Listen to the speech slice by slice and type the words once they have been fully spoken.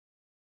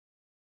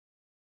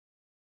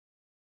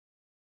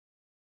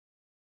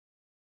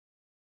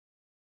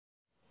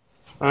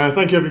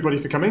Thank you everybody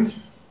for coming.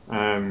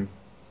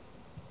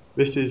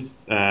 This is,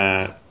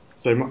 for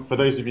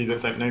those of you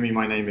that don't know me,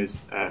 my name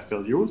is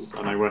Phil Yules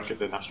and I work at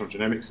the National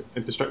Genomics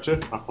Infrastructure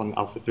up on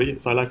Alpha 3 at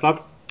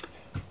SciLifeLab.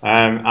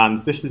 And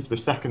this is the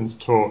second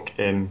talk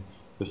in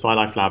the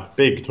SciLifeLab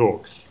Big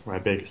Talks, where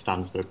Big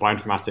stands for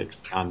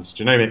Bioinformatics and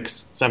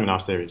Genomics seminar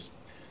series.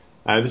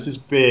 This is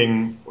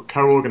being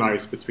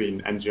co-organised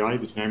between NGI,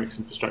 the Genomics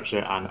Infrastructure,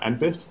 and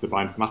NBIS, the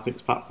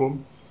Bioinformatics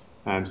platform.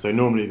 So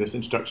normally this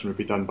introduction would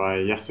be done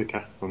by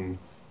Jessica from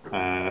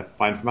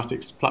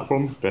Bioinformatics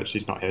platform, but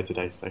she's not here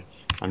today. So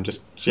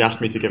she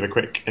asked me to give a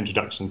quick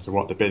introduction to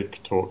what the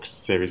Big Talks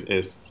series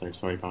is. So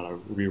sorry,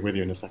 Paolo, we'll be with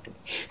you in a second.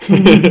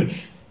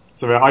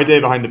 So the idea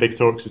behind the Big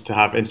Talks is to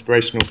have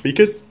inspirational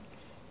speakers,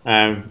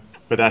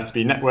 for there to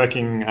be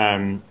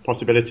networking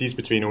possibilities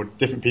between all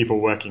different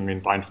people working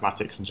in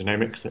bioinformatics and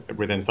genomics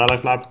within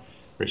SciLifeLab,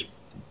 which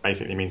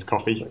basically means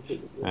coffee.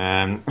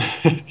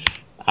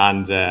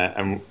 And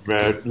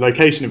the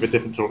location of the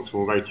different talks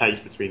will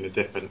rotate between the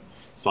different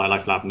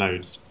SciLifeLab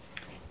nodes.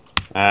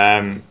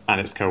 And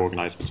it's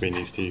co-organised between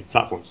these two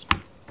platforms.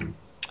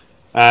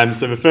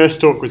 So the first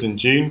talk was in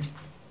June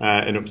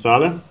in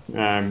Uppsala.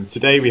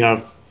 Today we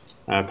have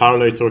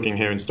Paolo talking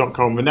here in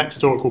Stockholm. The next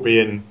talk will be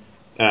in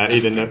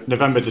either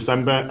November,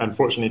 December.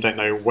 Unfortunately, don't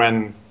know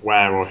when,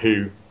 where, or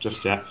who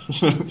just yet,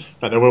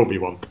 but there will be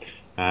one.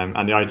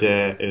 And the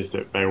idea is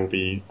that they will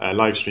be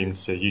live streamed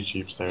to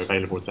YouTube, so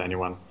available to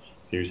anyone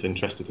who's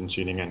interested in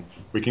tuning in.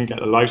 We can get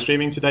the live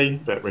streaming today,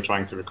 but we're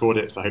trying to record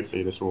it, so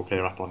hopefully this will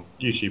appear up on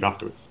YouTube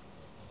afterwards.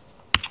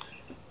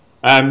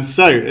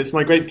 So it's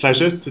my great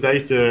pleasure today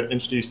to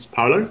introduce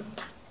Paolo,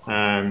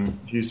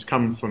 who's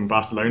come from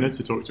Barcelona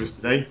to talk to us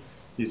today.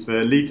 He's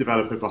the lead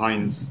developer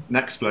behind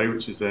Nextflow,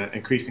 which is an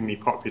increasingly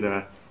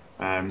popular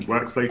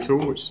workflow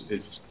tool, which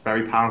is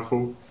very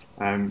powerful,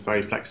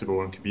 very flexible,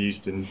 and can be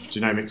used in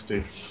genomics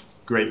to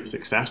great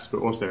success,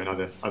 but also in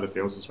other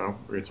fields as well.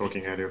 We were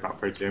talking earlier about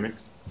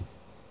proteomics.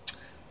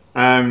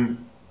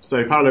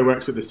 So Paolo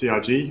works at the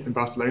CRG in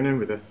Barcelona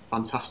with a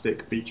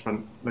fantastic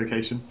beachfront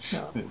location.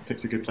 Yeah. It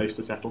picks a good place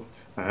to settle.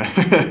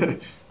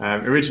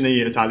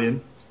 Originally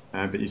Italian,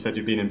 but you said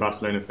you've been in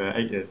Barcelona for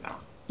 8 years now.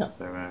 Yeah.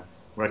 So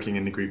working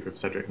in the group of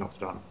Cedric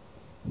Notre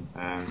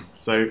Dame.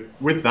 So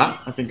with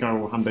that, I think I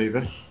will hand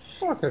over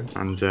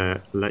and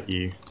let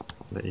you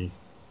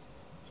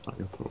start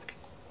your talk.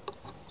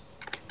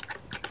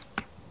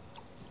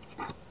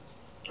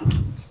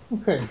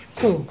 Okay,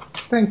 so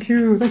thank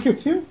you,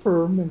 Phil,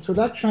 for the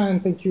introduction,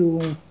 and thank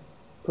you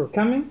for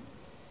coming.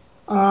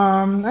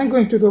 I'm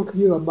going to talk to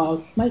you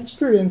about my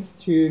experience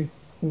in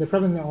the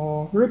problem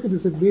of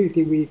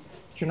reproducibility with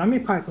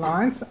genomic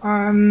pipelines,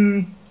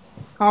 and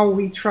how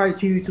we try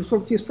to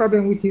solve this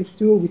problem with this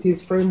tool, with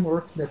this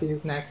framework that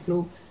is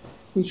Nextflow,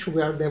 which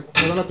we are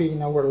developing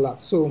in our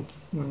lab. So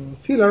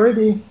Phil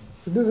already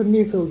introduced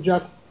me, so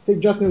just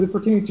take the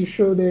opportunity to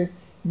show the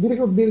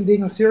beautiful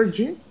building of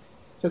CRG,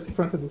 just in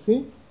front of the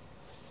sea.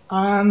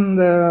 And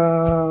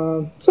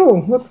so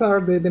what are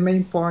the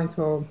main points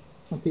of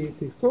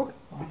this talk?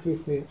 At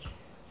least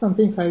some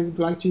things I would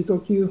like to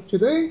talk to you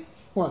today.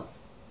 Well,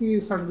 we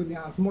start with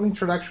a small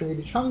introduction with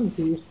the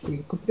challenges, the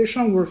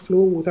computational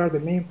workflow, what are the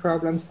main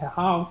problems,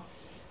 how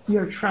we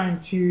are trying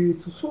to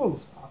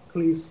solve, at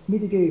least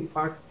mitigate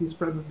part of this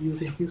problem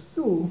using this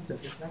tool,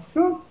 that is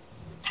Nextflow.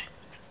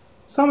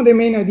 Some of the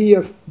main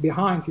ideas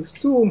behind this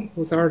tool,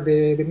 what are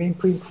the main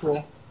principles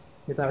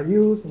that are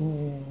used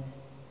in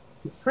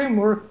this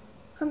framework,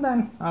 and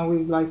then I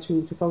would like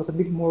to focus a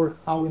bit more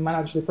how we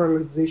manage the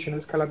parallelization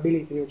and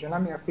scalability of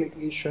genomic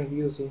application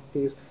using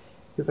this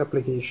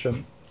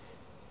application.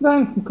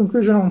 Then, in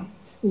conclusion,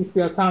 if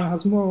we have time,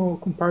 has more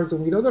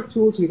comparison with other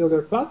tools, with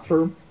other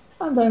platforms,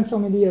 and then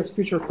some ideas,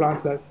 future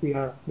plans that we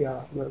are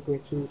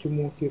going to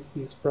move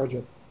this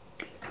project.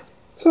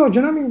 So,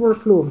 genomic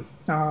workflow.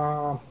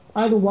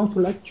 I don't want to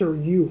lecture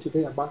you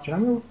today about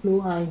genomic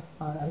workflow.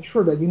 I'm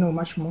sure that you know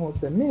much more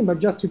than me, but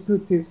just to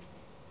put this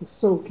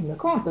talk in the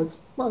context,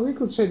 well, we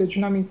could say that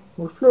genomic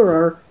workflow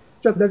are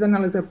just data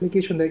analysis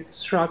application that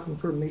extract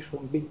information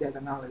from big data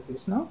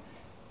analysis. No?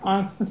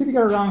 A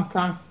typical run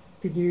can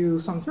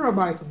produce some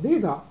terabytes of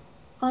data,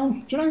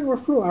 and genomic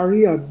workflow are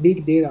real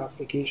big data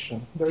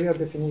application, the real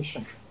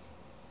definition.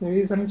 There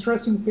is an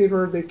interesting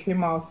paper that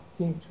came out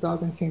in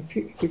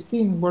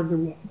 2015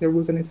 where there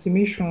was an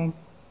estimation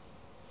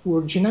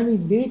for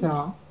genomic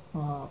data,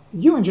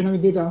 human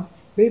genomic data.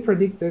 They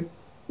predict that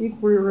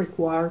it will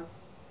require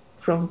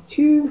from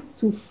 2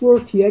 to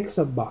 40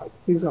 exabytes.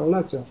 This is a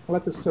lot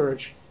of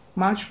storage,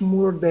 much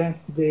more than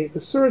the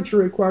storage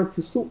required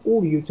to store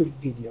all YouTube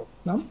video.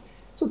 No?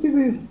 So this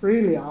is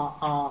really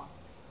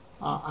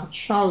a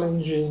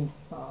challenging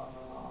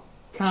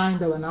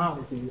kind of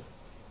analysis.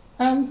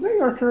 And they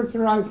are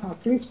characterized,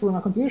 at least from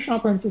a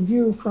computational point of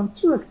view, from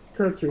two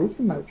characteristics,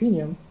 in my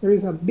opinion. There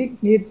is a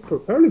big need for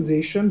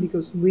parallelization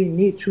because we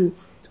need to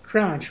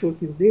crunch all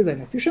this data in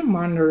an efficient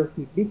manner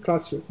with big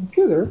cluster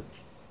computer.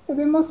 And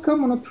the most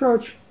common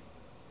approach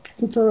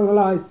to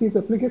parallelize this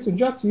application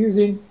just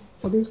using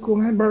what is called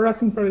an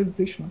embarrassing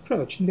parallelization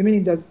approach, in the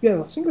meaning that we have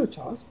a single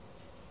task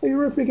you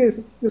replicate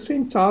the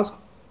same task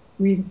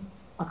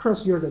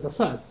across your data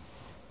set.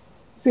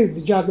 This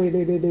is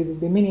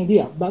the main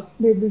idea, but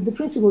the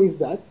principle is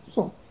that,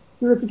 so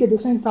you replicate the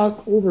same task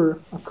over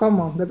a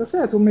common data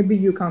set, or maybe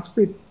you can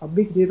split a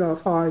big data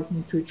file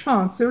into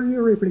chunks, or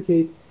you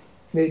replicate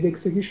the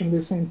execution of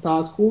the same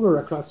task over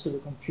a cluster of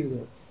the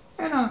computer.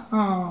 And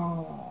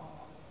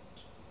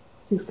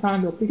this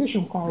kind of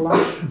application can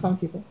launch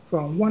something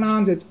from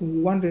 100 to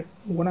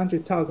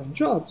 100,000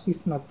 jobs,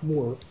 if not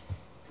more.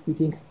 We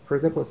think, for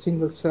example, a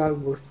single cell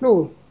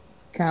workflow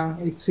can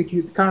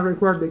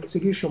require the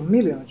execution of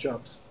millions of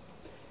jobs.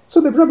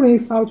 So the problem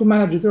is how to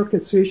manage the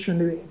orchestration,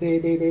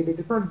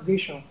 the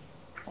prioritization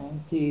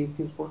of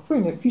this workflow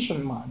in an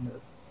efficient manner.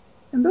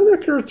 And the other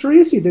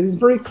characteristic that is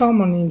very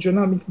common in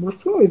genomic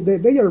workflow is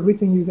that they are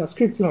written using a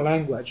scripting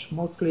language.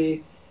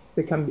 Mostly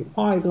they can be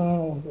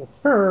Python or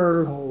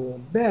Perl or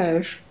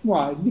Bash.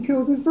 Why?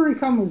 Because it's very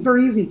common, it's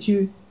very easy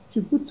to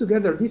put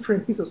together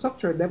different pieces of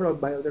software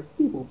developed by other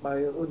people,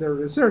 by other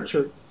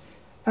researchers.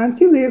 And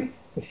this is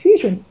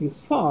efficient, is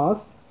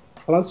fast,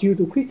 allows you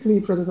to quickly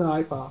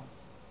prototype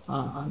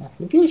an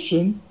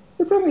application.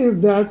 The problem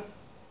is that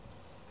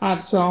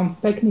have some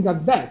technical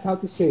debt, how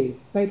to say.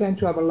 They tend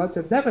to have a lot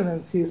of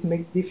dependencies,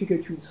 make it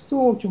difficult to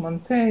install, to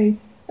maintain.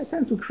 They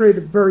tend to create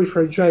a very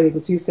fragile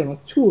ecosystem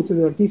of tools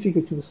that are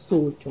difficult to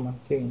install, to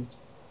maintain.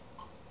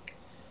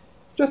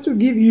 Just to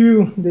give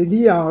you the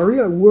idea, a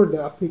real-world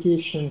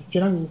application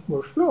genomic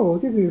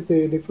workflow, this is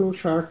the flow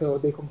chart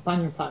of the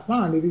companion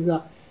pipeline. It is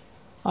a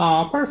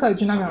parasite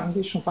genomic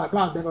annotation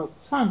pipeline developed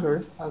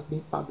standard, has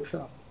been published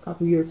a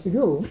couple years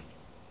ago.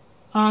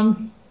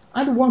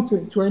 I don't want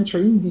to enter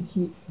in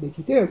the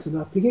details of the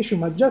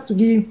application, but just to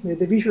give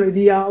the visual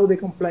idea of the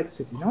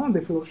complexity,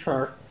 the flow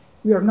chart.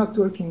 We are not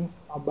talking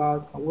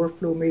about a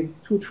workflow made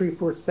 2, 3,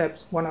 4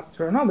 steps, one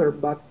after another,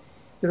 but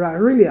there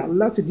are really a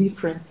lot of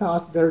different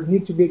tasks that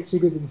need to be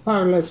executed in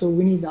parallel, so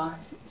we need a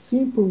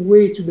simple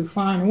way to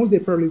define all the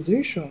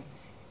parallelization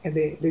and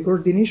the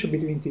coordination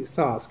between these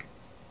tasks.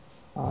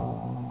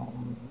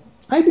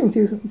 I think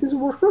this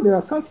workflow, there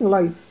are something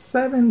like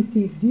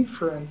 70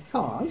 different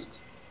tasks,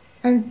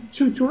 and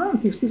to run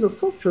this piece of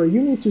software,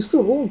 you need to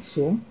install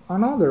also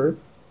another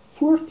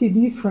 40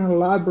 different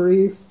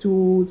libraries,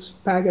 tools,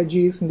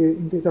 packages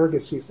in the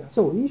target system.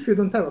 So if you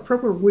don't have a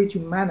proper way to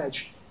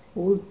manage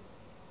all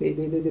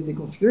the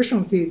configuration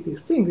of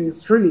these things,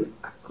 it's really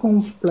a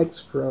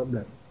complex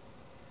problem.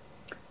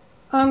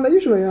 And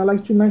usually I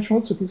like to mention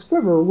also this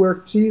paper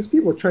where these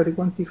people try to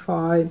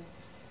quantify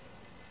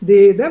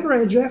the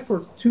average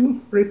effort to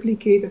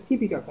replicate a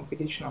typical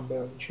computational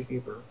biology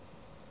paper.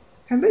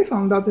 And they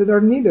found out that there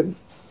are needed,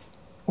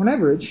 on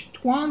average,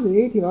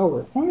 280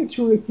 hours only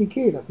to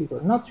replicate a paper,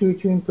 not to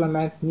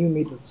implement new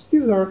methods.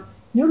 These are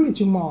nearly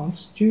 2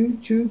 months to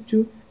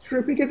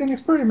replicate an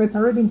experiment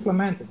already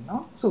implemented.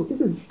 No? So this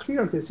is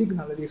clear the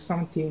signal that is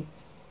something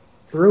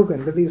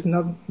broken, that is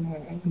not,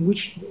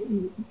 which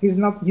is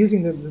not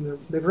using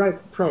the right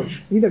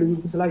approach. Either we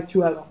would like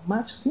to have a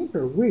much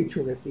simpler way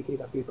to replicate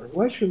a paper.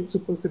 Why should it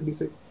supposed to be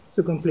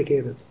so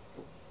complicated?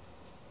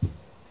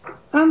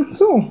 And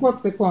so,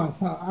 what's the point?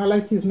 I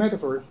like this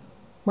metaphor.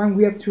 When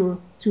we have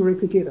to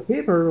replicate a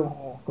paper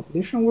or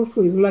computational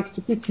workflow, it's like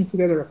to put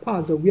together a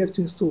puzzle. We have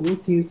to install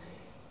these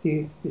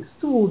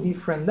 2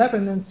 different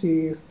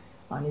dependencies.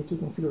 I need to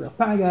configure a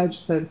package,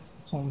 set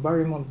some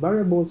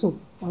variables. So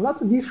a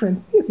lot of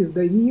different pieces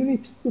that you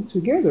need to put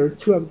together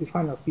to have the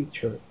final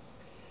picture.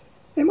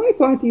 And my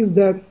point is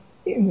that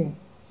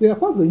with a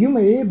puzzle, you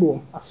may be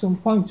able at some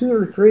point to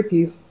recreate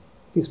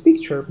this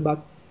picture, but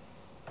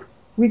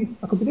with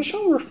a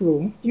computational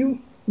workflow, you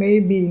may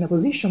be in a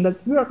position that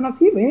you are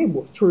not even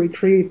able to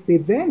recreate the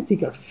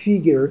identical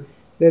figure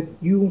that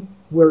you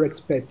were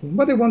expecting.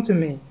 What I want to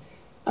mean?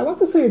 I want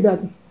to say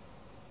that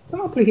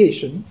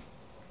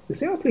the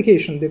same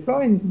application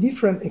deployed in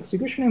different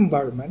execution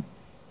environment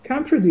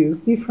can produce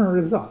different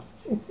results.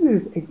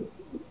 This is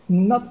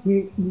not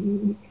the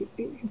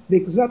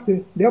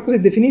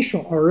opposite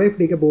definition of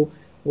replicable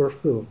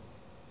workflow.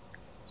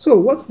 So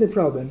what's the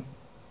problem?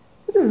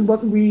 This is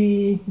what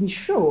we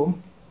show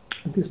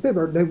in this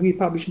paper that we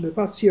published in the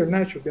past year,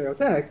 Nature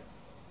Biotech,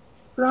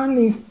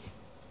 running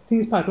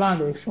this pipeline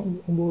that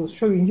I was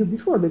showing you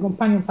before, the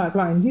companion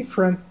pipeline,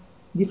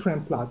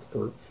 different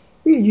platforms.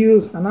 We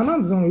use an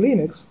Amazon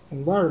Linux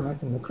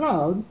environment in the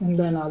cloud, and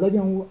then a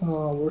Debian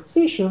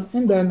workstation,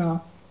 and then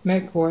a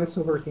Mac OS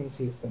operating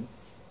system.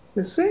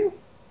 The same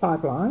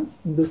pipeline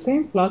in the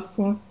same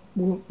platform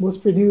was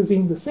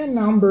producing the same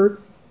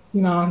number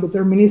in a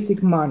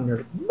deterministic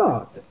manner,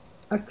 but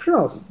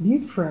across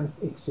different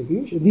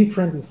execution,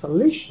 different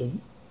installation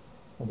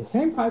of the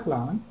same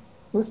pipeline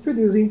was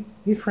producing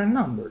different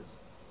numbers.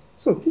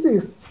 So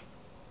this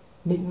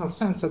makes no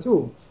sense at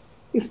all.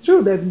 It's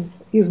true that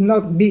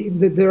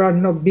that there are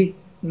no big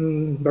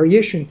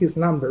variation in this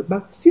number,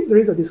 but still there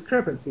is a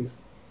discrepancies.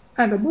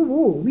 And above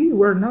all, we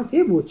were not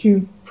able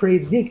to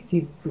predict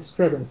the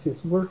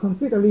discrepancies. We're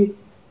completely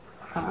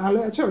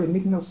aleatory,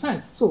 making no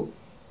sense. So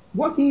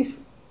what if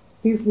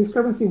this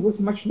discrepancy was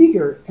much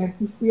bigger, and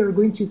if we are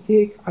going to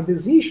take a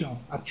decision,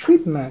 a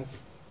treatment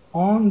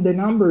on the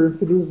number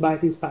produced by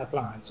this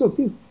pipeline. So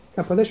this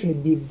can potentially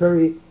be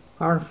very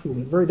harmful,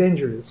 very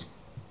dangerous.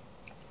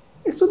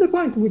 And so the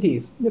point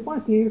is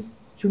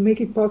to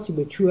make it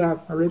possible to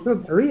have a real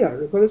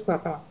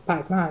reproducible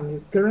pipeline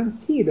that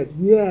guarantee that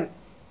you have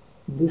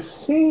the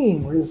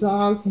same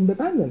result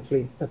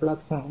independently the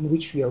platform on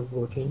which we are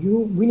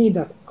working. We need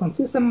a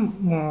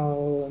consistent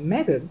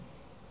method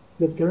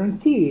that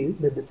guarantees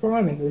the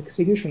deployment and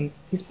execution of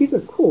this piece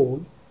of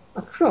code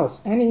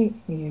across any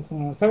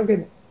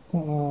target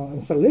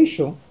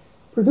installation,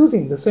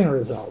 producing the same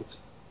result.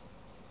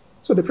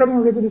 So the problem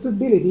of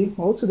reproducibility,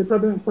 also the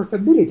problem of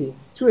portability,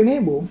 to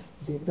enable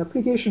the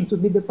application to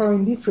be deployed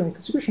in different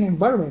execution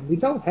environments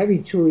without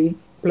having to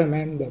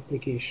re-implement the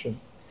application.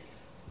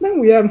 Then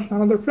we have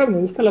another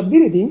problem, the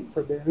scalability.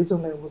 For the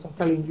reason that I was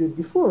telling you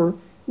before,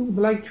 we would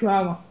like to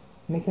have a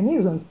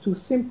mechanism to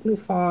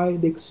simplify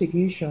the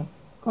execution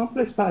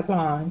complex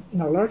pipeline in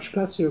a large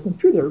cluster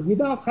computer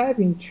without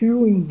having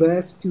to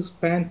invest, to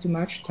spend too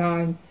much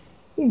time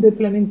in the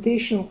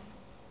implementation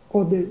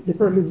or the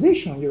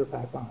parallelization of your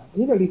pipeline.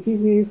 Either if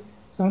this is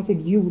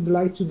something you would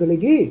like to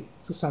delegate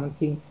to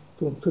something,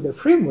 to the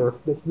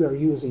framework that we are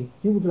using,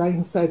 you would like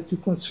instead to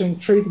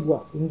concentrate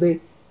what? In the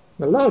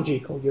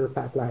logic of your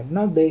pipeline,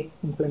 not the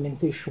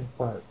implementation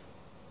part.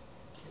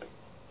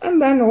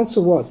 And then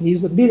also what?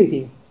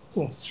 Usability.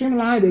 To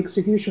streamline the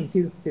execution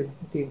to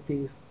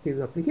this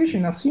application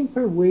in a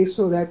simple way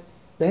so that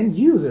the end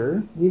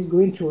user is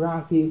going to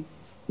run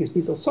this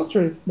piece of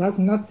software does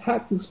not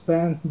have to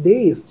spend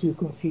days to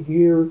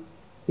configure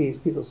this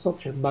piece of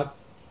software, but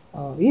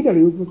either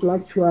we would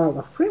like to have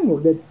a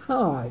framework that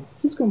hides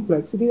this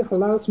complexity,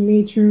 allows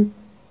me to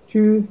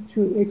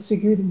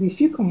execute with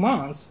few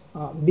commands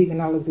big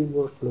analysis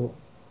workflow.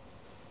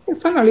 And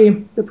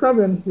finally, the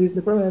problem is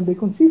the problem of the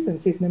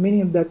consistency, is the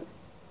meaning that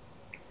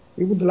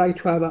we would like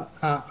to have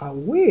a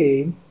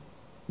way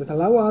that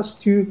allows us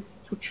to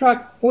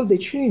track all the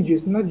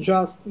changes, not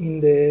just in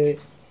the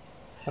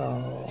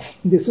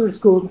source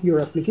code of your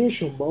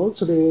application, but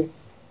also the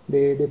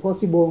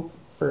possible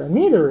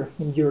parameter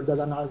in your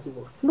data analysis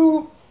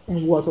workflow,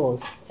 and what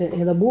else.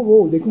 And above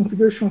all, the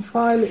configuration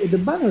file and the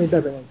binary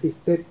dependencies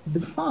that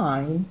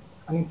define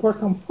an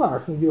important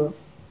part of your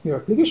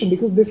application,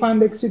 because they define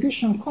the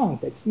execution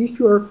context. If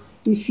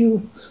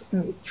you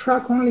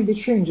track only the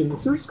change in the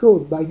source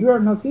code, but you are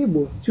not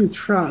able to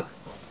track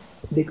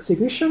the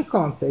execution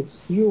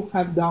context, you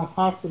have done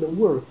half of the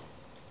work.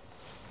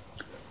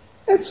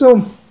 And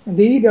so, in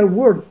the ideal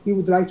world, we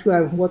would like to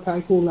have what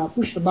I call a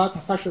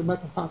push-the-button,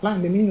 push-the-button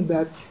pipeline, the meaning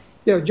that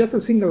you have just a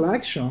single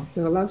action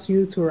that allows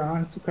you to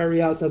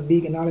carry out a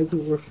big analysis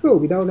workflow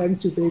without having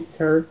to take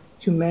care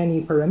too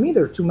many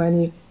parameters, too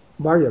many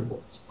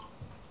variables.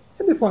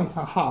 At the point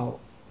of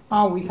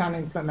how we can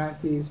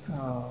implement these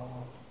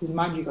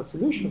magical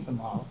solutions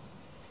somehow.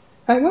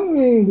 And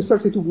when we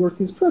started to work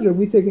this project,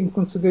 we take in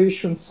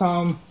consideration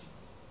some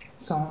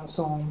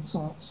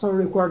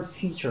required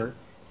feature.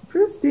 The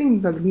first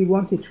thing that we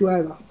wanted to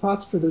have a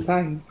fast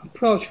prototyping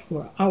approach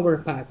for our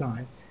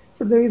pipeline.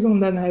 For the reason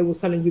that I was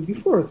telling you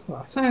before,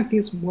 so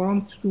scientists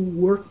want to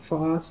work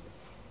fast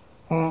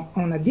on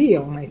an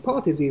idea, on a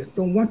hypothesis,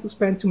 don't want to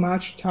spend too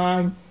much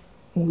time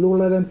on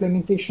low-level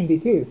implementation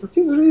details. For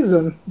this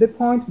reason, the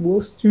point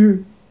was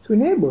to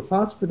enable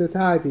fast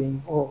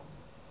prototyping of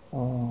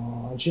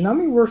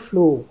genomic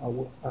workflow,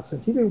 or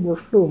scientific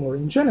workflow more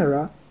in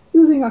general,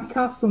 using a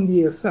custom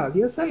DSL.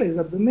 DSL is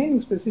a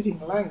domain-specific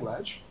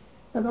language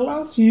that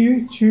allows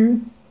you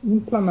to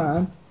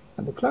implement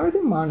in a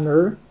declarative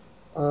manner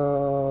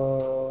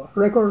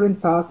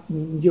recurrent tasks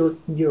in your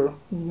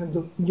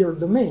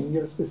domain,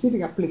 your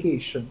specific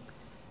application.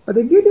 But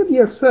the beauty of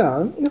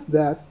DSL is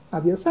that a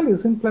DSL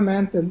is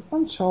implemented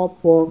on top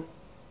of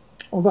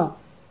a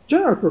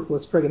general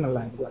purpose programming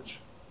language.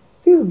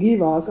 This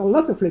gives us a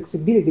lot of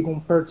flexibility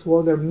compared to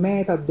other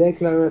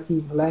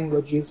meta-declarative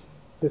languages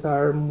that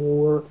are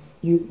more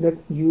that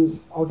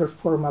use other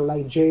format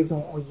like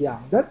JSON or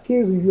YAML. In that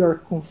case, you are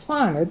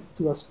confined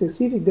to a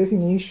specific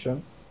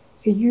definition,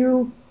 and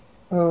you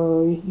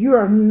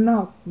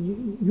don't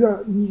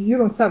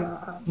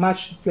have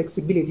much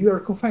flexibility. You are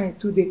confined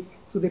to the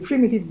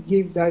primitive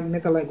give that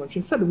meta language.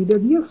 Instead, with the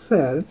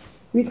DSL,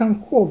 we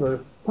can cover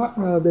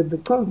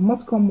the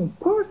most common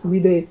part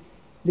with the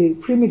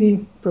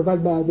primitive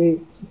provided by the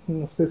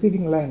specific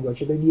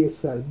language, the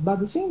DSL. But at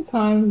the same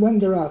time, when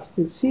there are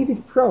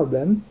specific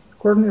problems,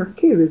 corner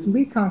cases,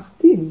 we can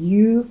still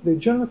use the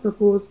general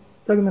purpose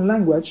programming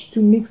language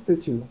to mix the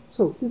two.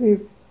 So this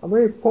is a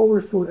very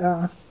powerful,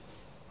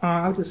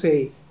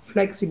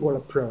 flexible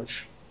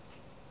approach.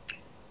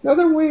 The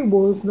other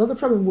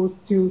problem was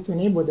to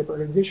enable the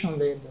parallelization of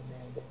the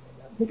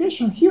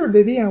application. Here, the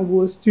idea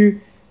was to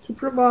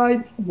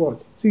provide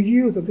what? To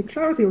use a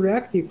declarative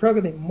reactive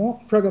programming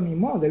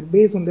model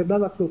based on the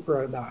data flow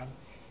paradigm.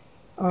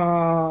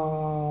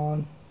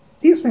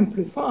 This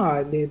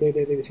simplifies the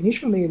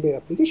definition of the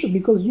application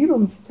because you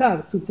don't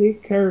have to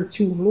take care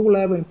to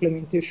low-level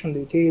implementation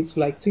details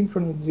like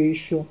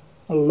synchronization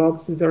and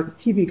logs that are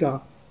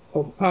typical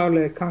of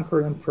parallel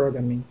concurrent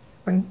programming.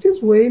 But in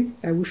this way,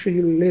 I will show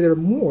you later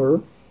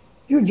more,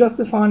 you just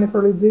define a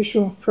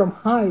parallelization from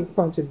high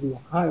point of view,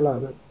 high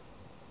level.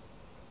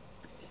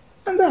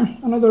 And then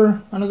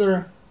another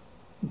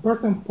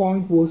important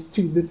point was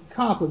to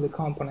decouple the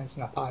components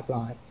in a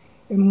pipeline.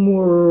 A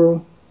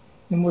more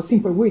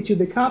simple way to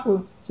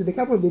decouple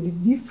the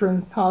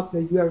different tasks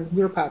that you have in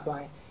your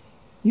pipeline.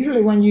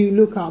 Usually when you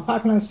look at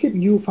pipeline script,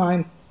 you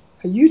find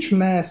a huge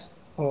mess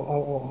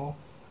of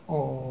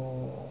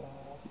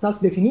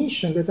task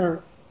definition that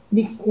are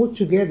mixed all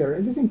together.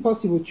 It is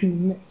impossible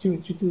to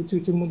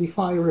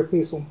modify or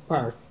replace one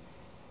part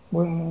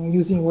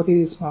using what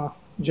is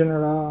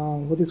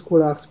what is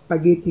called a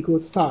spaghetti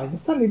code style.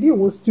 Instead, the idea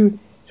was to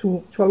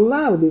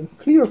allow the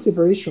clear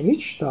separation of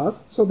each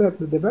task so that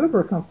the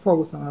developer can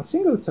focus on a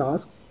single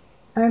task,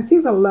 and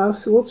this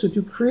allows also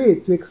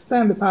to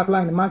extend the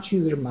pipeline in a much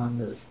easier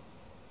manner.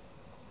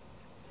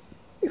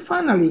 And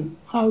finally,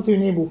 how to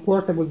enable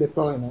portable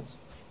deployments.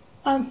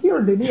 And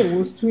here the idea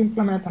was to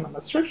implement an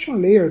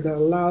abstraction layer that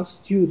allows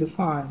to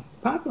define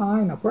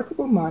pipeline in a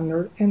portable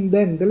manner and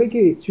then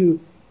delegate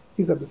to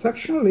this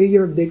abstraction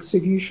layer the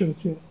execution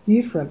to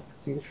different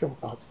execution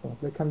platforms.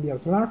 There can be a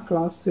Smart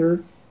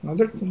cluster,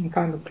 another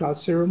kind of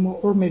cluster,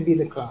 or maybe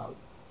the cloud.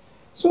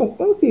 So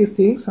all these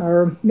things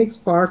are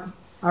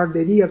the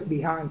ideas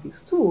behind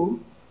this tool,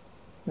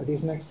 that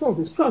is Nextflow,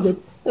 this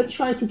project, that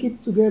try to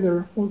keep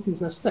together all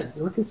these aspects,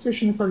 the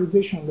orchestration and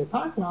parallelization of the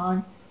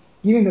pipeline,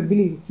 giving the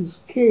ability to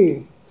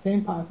scale the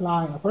same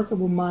pipeline in a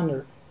portable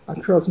manner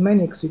across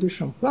many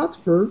execution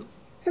platforms,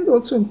 and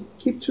also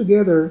keep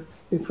together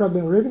the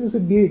problem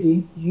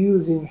reproducibility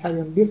using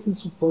having built-in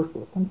support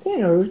for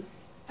containers,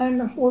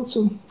 and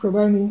also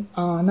providing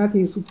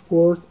native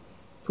support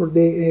for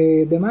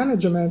the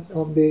management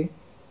of the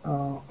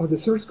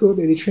source code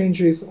and the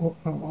changes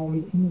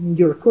in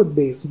your code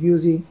base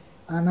using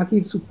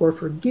native support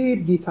for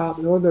Git, GitHub,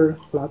 and other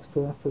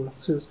platforms for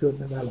source code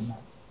development.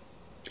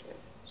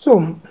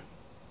 So,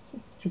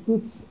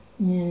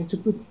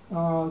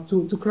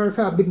 to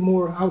clarify a bit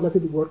more, how does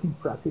it work in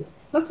practice?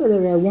 Let's say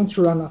that I want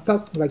to run a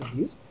task like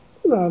this.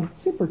 It's a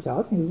simple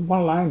task. It's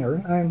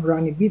one-liner. I'm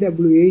running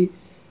BWA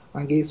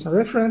against a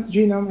reference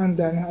genome, and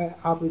then I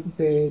output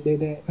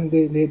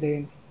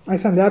I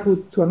send the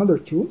output to another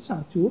tool,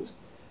 some tools.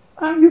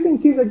 I'm using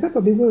this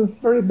example because a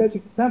very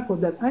basic example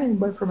that any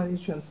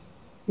bioinformatician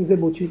is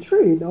able to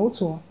treat.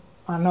 Also,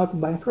 are not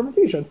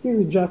bioinformatician. This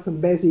is just a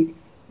basic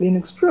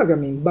Linux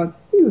programming, but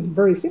this is a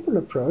very simple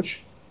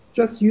approach.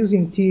 Just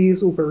using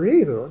this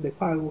operator, the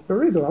file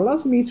operator,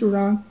 allows me to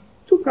run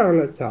two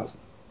parallel tasks.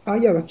 I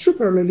have a true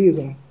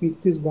parallelism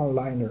with this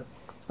one-liner.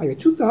 I have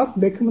two tasks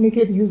that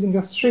communicate using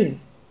a string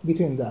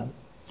between them.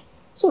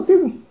 So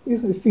this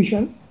is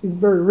efficient, it's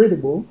very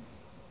readable.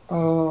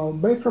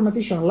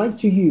 Bioinformaticians like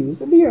to use.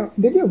 The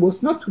idea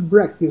was not to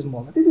break this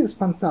moment. It is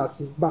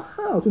fantastic, but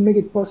how to make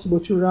it possible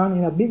to run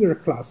in a bigger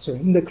cluster,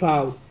 in the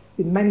cloud,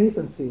 with many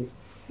instances,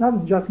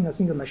 not just in a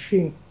single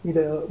machine with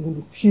a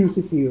few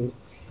CPUs.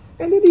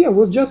 And the idea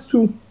was just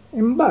to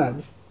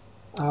embed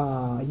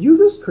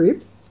user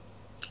script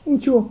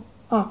into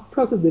a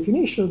process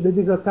definition that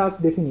is a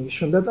task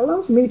definition that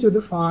allows me to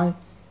define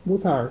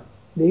what are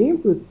the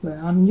input.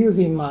 I'm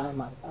using my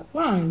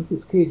pipeline, in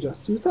this case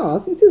just two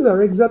tasks. These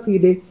are exactly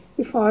the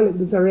file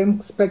that I'm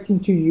expecting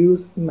to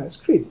use in my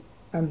script.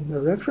 And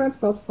the reference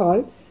task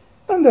file,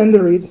 and then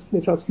the read,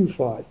 the task queue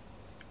file.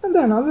 And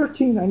then another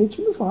thing I need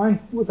to define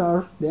what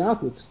are the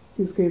outputs.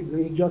 In this case,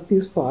 just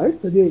this file,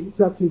 that is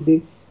exactly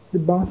the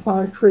bound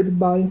file created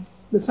by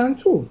the SAN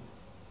tool.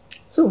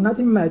 So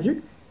nothing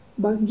magic,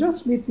 but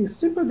just with this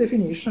simple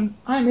definition,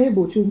 I'm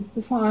able to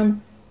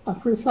define a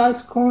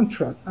precise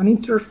contract, an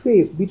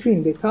interface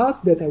between the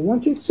task that I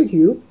want to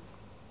execute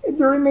and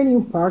the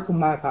remaining part of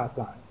my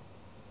pipeline.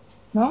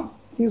 Now,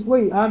 this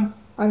way I'm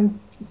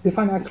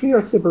defining a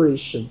clear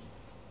separation.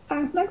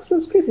 And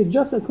Nextflow script is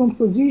just a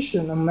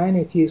composition of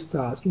many of these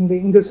tasks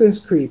in the same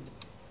script.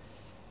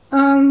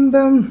 And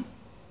the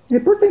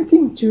important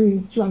thing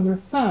to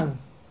understand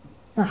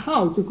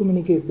how to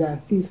communicate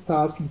these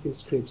tasks in these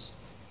scripts.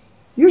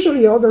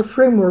 Usually other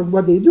frameworks,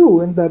 what they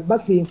do, and that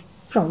basically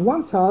from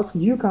one task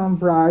you can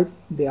write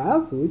the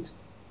output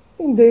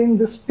in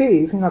the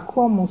space in a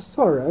common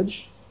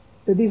storage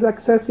that is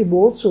accessible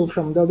also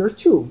from the other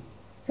two.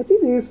 And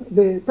this is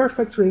the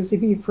perfect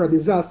recipe for a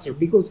disaster,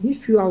 because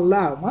if you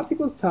allow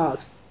multiple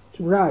tasks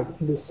to write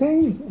in the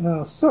same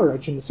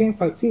storage, in the same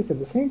file system,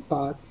 the same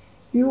path,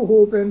 you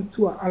open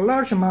to a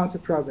large amount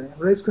of problems.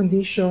 Race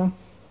condition,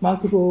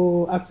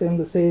 multiple access on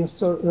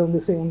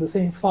the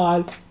same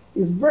file.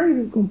 It's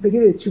very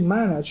complicated to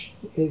manage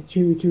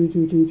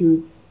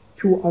to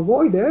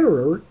avoid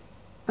error,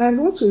 and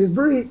also it's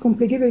very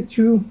complicated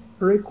to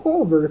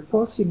recover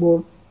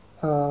possible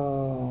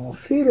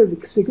failed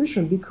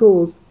execution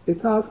because the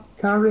task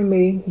can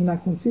remain in a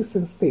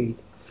consistent state.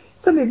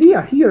 So the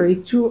idea here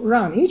is to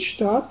run each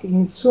task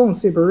in its own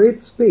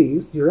separate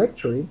space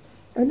directory,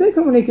 and they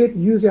communicate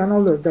using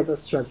another data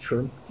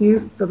structure.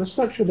 This data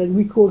structure that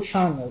we call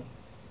channel.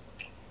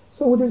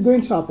 So what is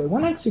going to happen?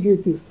 When I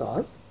execute this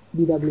task,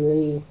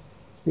 BWA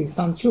with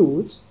some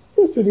tools,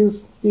 this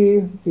produces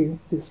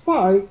this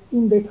file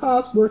in the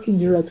task working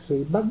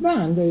directory. But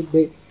then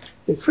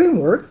the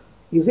framework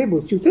is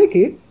able to take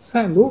it,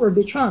 send over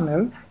the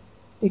channel,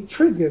 it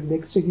triggers the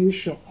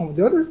execution of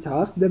the other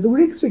task that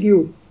will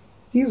execute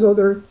these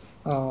other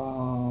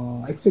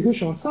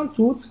execution of some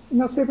tools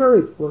in a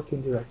separate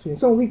working directory.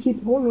 So we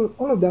keep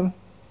all of them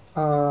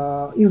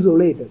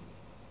isolated.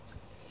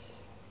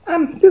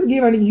 And this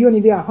gives you an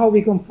idea how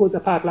we compose a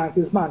pipeline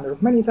in this manner.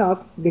 Many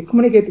tasks, they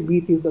communicate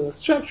with this data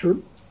structure.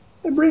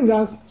 They bring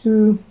us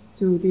to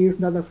this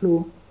data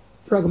flow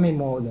programming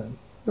model.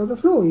 Data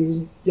flow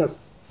is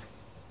just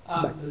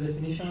the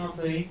definition of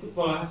the input.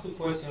 Well, I have two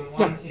questions.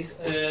 One is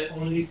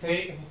only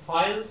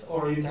files,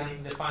 or you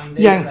can define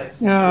data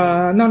types?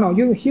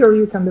 No. Here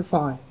you can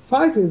define.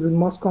 Files is the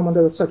most common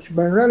data structure,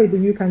 but in reality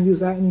you can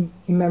use any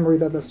in-memory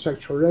data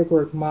structure,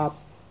 record, map,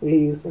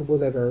 list,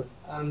 whatever.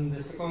 And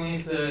the second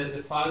is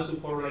the file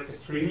support like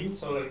streaming.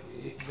 So like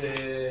if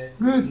the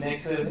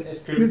next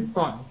script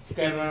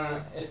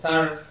can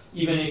start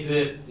even if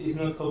it's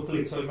not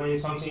complete. So when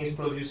something is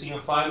producing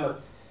a file,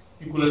 but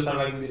you could start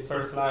like with the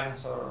first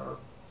lines, or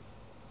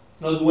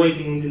not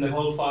waiting until the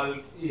whole file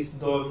is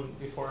done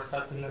before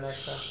starting the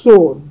next one.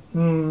 So,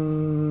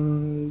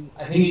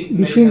 I think it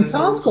between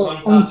tasks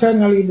or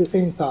internally the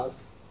same task?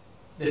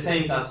 The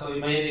same task, so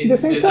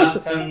the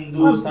task can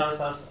do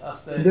stars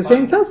as the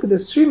same task. The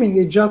streaming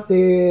is just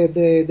the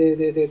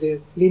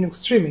Linux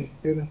streaming,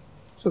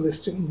 so the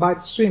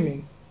byte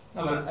streaming.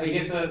 No, but I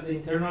guess the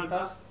internal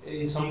task,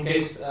 in some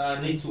case,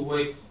 need to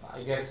wait,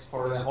 I guess,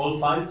 for the whole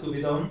file to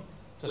be done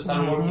to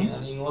start working,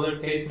 and in other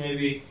case,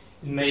 maybe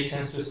it makes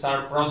sense to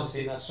start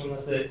processing as soon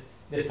as the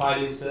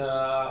file is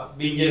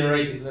being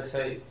generated. Let's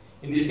say,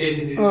 in this case,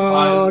 if it is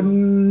file,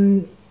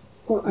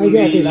 I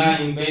get it.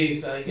 Line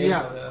based, I guess.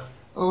 Yeah.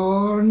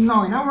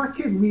 No, in our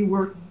case, we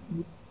work.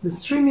 The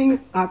streaming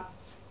at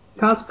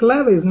task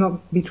level is not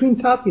between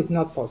tasks is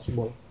not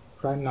possible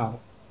right now.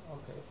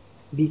 Okay.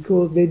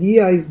 Because the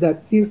idea is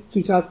that these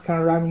two tasks can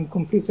run in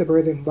complete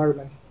separate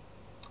environment.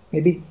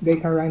 Maybe they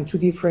can run two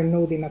different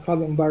nodes in a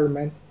cloud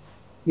environment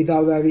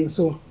without having,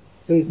 so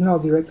there is no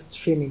direct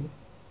streaming.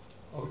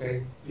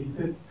 Okay.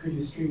 Could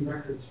you stream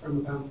records from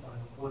a bound file,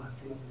 one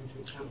after another, into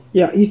a channel?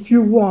 Yeah, if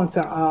you want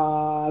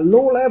a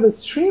low-level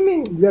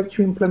streaming, you have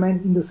to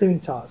implement in the same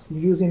task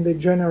using the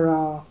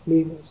general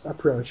Linux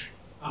approach.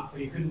 But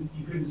you couldn't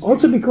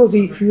also because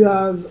if you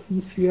have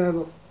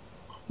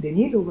the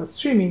need of a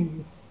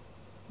streaming,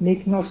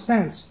 make no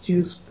sense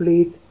to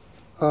split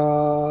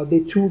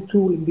the two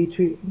tools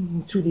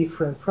in two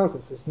different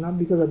processes. Not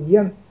because at the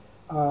end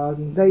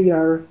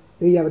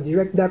they have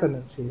direct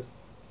dependencies.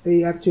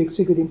 They have to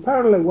execute in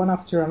parallel one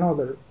after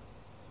another.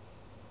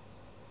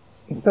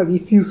 Instead,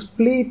 if you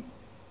split,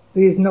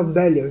 there is no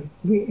value.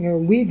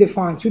 We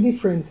define two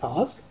different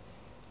tasks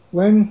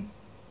when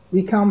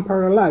we can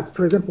parallelize.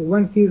 For example,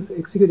 when it is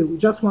executed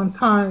just one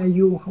time and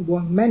you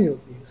want many of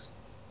these.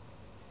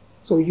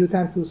 So you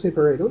tend to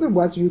separate.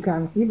 Otherwise, you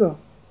can either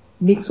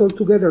mix all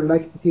together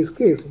like in this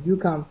case. You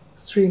can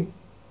stream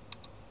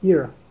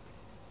here.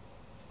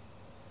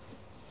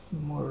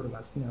 More or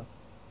less, no.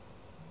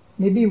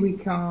 Maybe we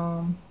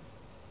can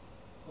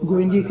go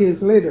in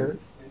details later.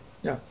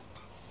 Yeah.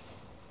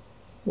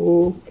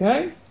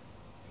 Okay.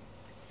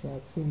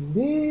 That's in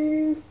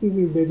this. This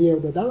is the idea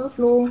of the data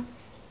flow.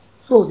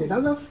 So the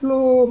data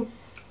flow.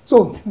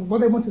 So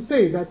what I want to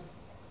say is that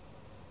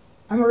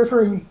I'm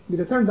referring with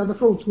the term data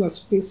flow to a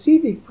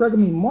specific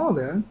programming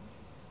model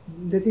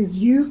that is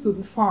used to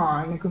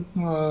define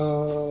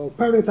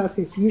parallel task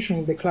execution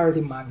in a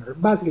declarative manner.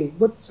 Basically,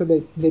 what's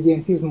the idea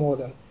in this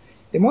model?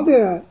 The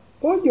model,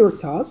 all your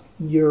tasks,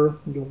 your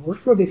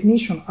workflow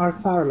definition are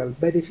parallel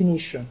by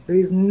definition. There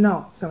is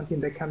not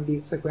something that can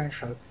be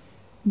sequential.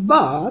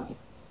 But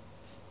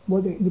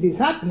what is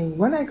happening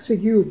when I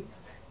execute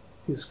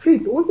the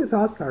script, all the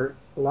tasks are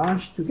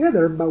launched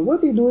together, but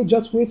what they do is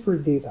just wait for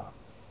data.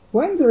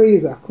 When there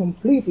is a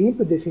complete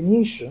input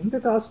definition, the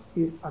task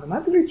is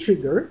automatically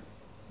triggered,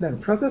 then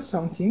process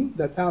something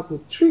that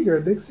would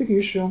trigger the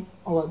execution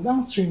of a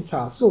downstream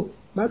task. So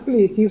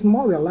basically, this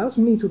model allows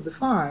me to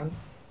define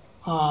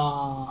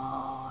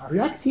a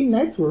reactive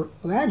network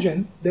of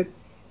agents that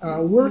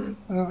work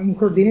in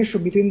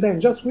coordination between them,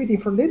 just waiting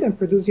for data and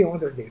producing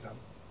other data.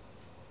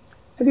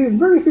 It is a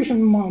very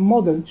efficient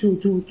model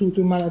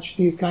to manage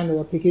this kind of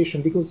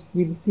application, because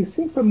with this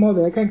simple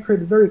model, I can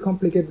create very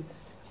complicated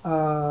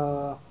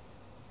parallel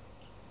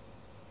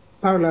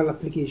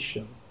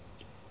application.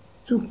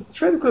 To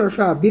try to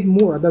clarify a bit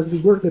more, does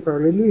it work the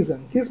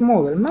parallelism? This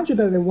model, imagine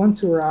that I want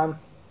to run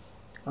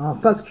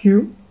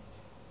FastQ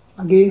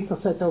against a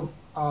set of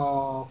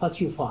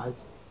FastQ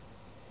files.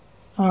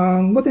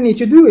 What I need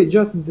to do is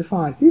just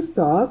define this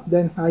task,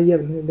 then I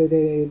have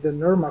the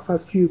normal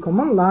FastQ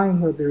command line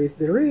where there is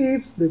the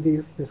reads, that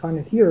is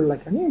defined here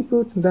like an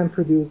input, and then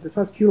produce the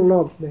FastQ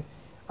logs, then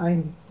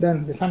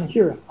define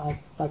here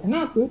like an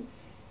output,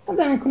 and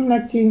then I'm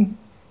connecting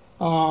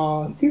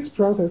this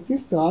process,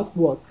 this task,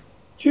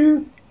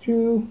 to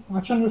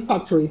a channel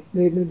factory.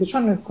 The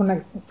channel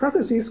connect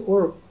processes,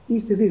 or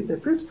if this is the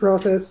first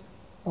process,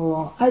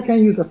 I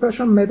can use a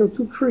special method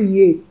to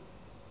create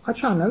a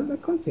channel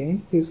that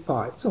contains this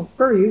file. So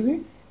very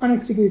easy, and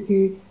execute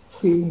the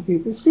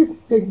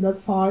script, take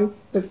that file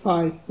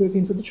goes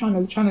into the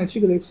channel triggers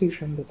the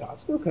execution of the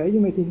task. Okay, you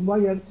may think, why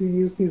you have to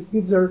use this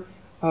bizarre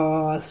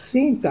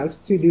syntax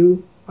to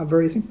do a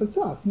very simple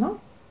task? No,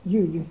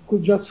 you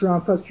could just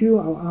run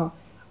fastq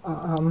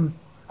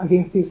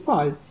against this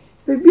file.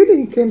 The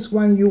beauty comes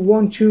when you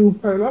want to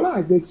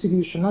parallelize the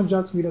execution, not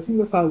just with a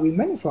single file, with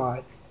many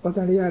files. What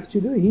I have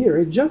to do here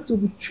is just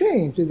to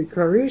change the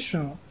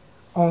declaration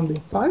on the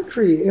file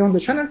on the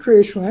channel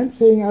creation and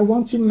saying I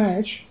want to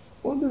match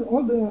I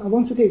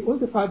want to take all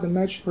the files that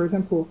match, for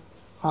example,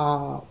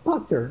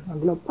 pattern, a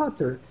globe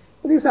pattern.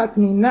 What is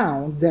happening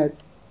now that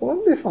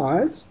all the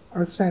files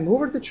are sent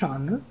over the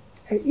channel,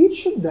 and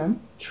each of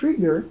them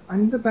trigger an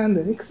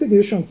independent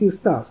execution of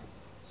this task.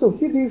 So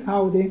this is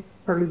how the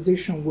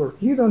parallelization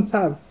works. You don't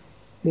have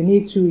the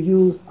need to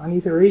use an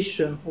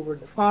iteration over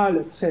the file,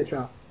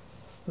 etc.,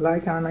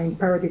 like an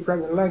imperative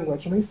programming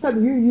language. And instead,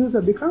 you use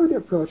a declarative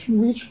approach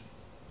in which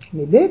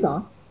the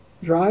data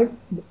drive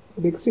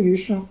the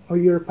execution of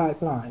your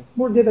pipeline.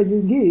 More data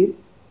you give,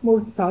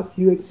 more tasks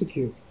you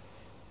execute.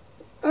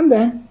 And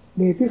then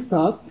this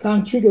task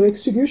can trigger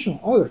execution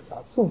of other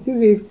tasks. So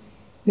this is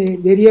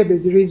the idea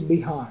that there is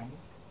behind.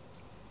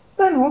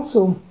 Then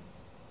also,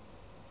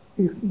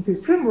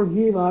 this framework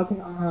gives us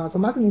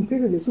automatically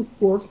implicitly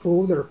support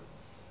for other,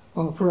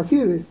 for a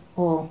series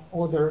of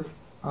other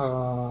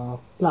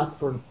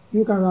platforms.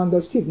 You can run the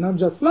script not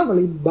just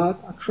locally, but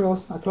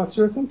across a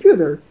cluster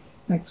computer.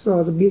 Nextflow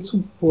has a bit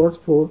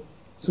support for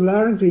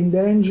Solar, Green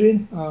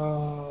Engine,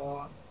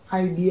 IBM,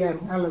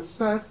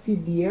 LSF,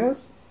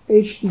 PBS,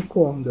 HD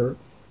Condor.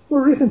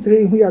 More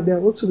recently, we had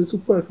also the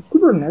support for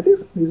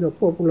Kubernetes. This is a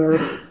popular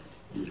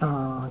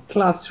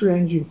cluster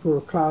engine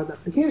for cloud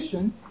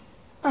application.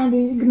 And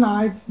the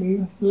Ignite,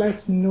 the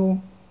less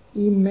known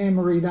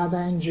in-memory data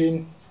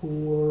engine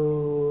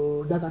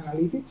for data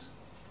analytics,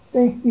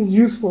 then is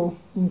useful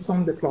in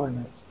some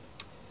deployments.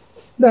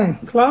 Then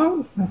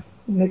cloud.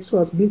 Nextflow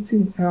has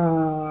built-in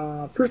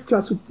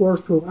first-class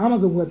support for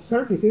Amazon Web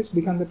Services.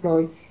 We can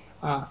deploy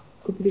a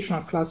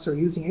computational cluster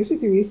using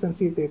EC2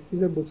 instances that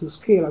is able to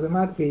scale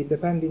automatically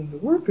depending on the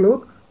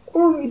workload,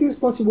 or it is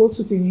possible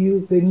also to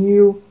use the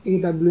new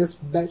AWS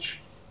batch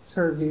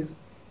service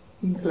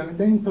that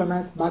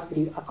implements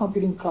basically a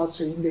computing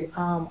cluster in the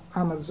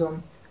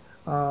Amazon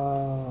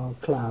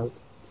cloud.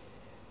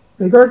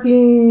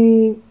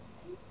 Regarding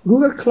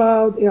Google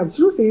Cloud,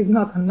 absolutely is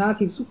not a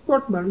native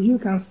support, but you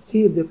can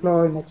still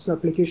deploy Nextflow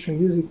application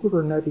using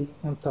Kubernetes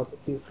on top of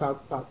this cloud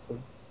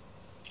platform.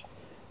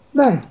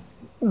 Then,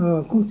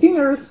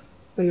 containers,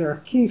 they are a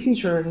key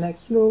feature in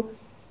Nextflow.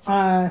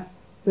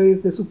 There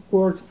is the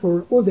support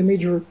for all the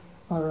major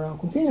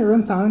container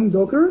runtime,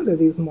 Docker,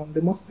 that is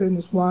the most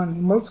famous one,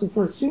 and also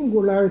for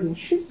Singularity and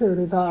Shifter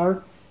that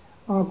are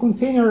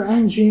container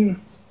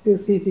engine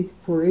specific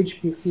for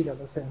HPC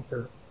data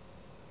center.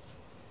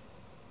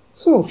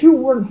 So a few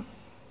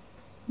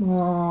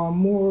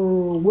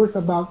more words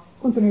about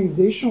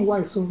containerization, why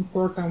it's so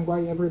important,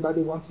 why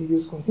everybody wants to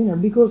use container,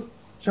 because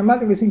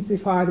dramatically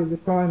simplify the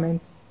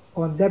deployment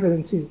of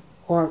dependencies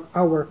or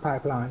our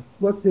pipeline.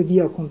 What's the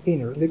idea of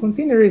container? The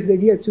container is the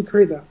idea to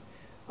create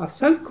a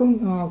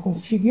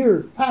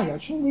self-configured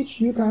package in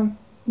which you can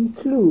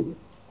include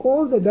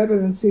all the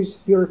dependencies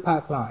of your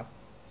pipeline.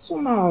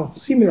 So now,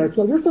 similar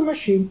to a virtual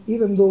machine,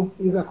 even though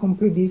it's a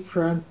completely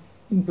different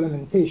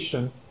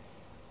implementation.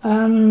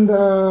 And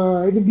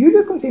the beauty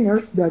of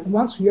containers is that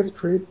once you have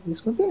created this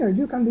container,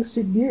 you can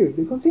distribute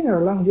the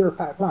container along your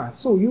pipeline.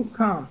 So you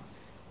can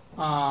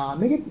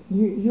make it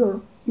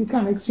you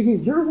can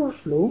execute your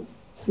workflow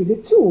with the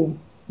tool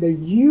that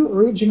you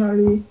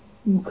originally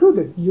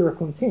included in your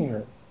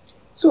container.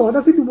 So how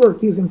does it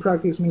work in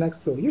practice with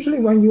Nextflow? Usually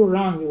when you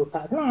run your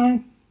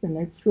pipeline, the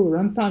Nextflow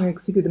runtime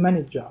executes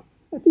many jobs.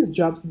 And these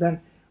jobs then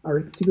are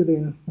executed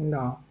in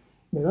the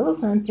data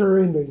center,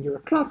 in your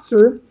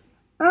cluster.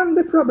 And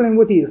the problem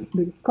what is?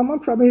 The common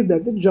problem is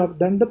that the job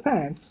then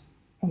depends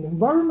on the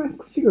environment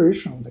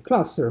configuration of the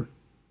cluster.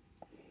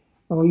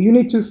 You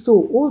need to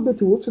store all the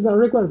tools that are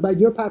required by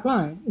your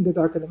pipeline in the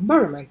target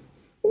environment.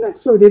 In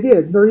Nextflow, the idea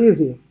is very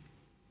easy.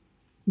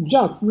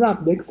 Just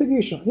wrap the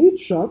execution of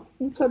each job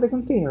inside the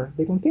container.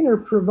 The container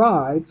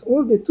provides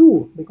all the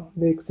tools,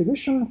 the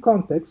execution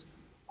context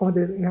of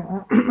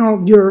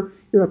your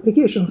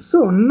application.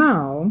 So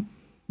now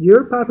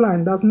your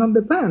pipeline does not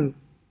depend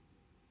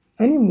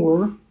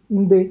anymore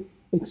in the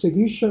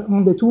execution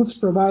on the tools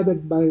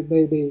provided by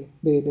the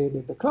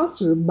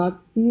cluster, but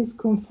is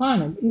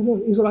confined, is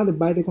isolated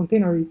by the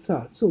container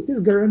itself. So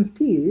this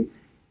guarantees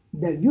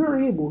that you are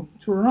able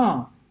to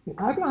run the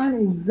pipeline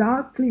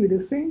exactly with the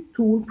same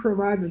tool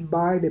provided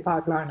by the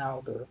pipeline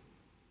author.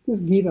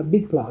 This gives a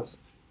big plus.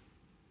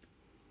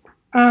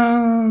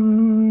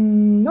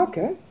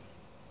 Okay.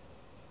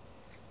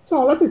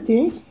 So a lot of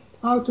things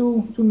how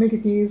to make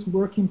it is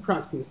work in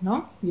practice.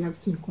 Now we have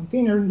seen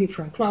container,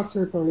 different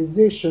cluster,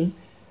 parallelization.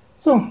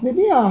 So the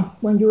idea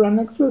when you run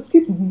Nextflow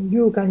script,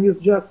 you can use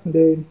just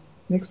the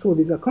Nextflow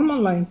is a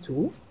command line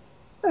tool.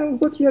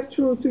 And what you have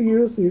to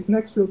use is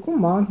Nextflow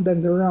command,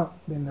 then the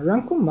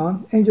run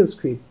command, and your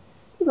script.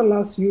 This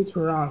allows you to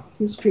run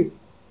this script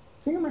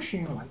single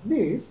machine like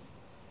this,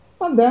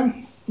 and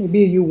then maybe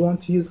you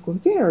want to use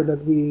container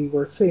that we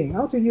were saying.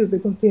 How to use the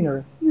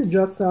container? You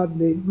just add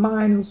the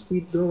minus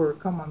withdraw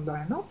command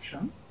line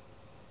option,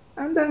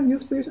 and then you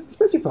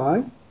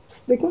specify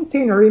the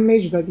container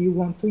image that you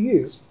want to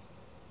use.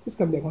 This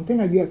can be a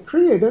container you have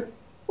created,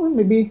 or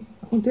maybe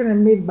a container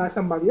made by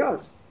somebody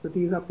else that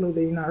is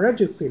uploaded in a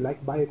registry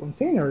like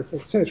biocontainers,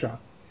 etc.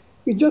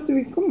 With just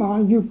a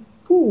command, you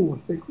pull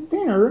the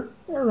container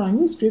and run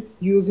your script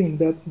using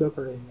that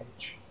Docker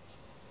image.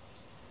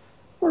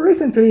 Well,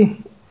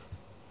 recently,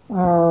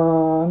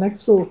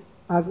 Nextflow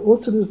has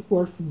also the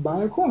support for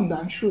Bioconda.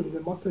 I'm sure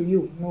that most of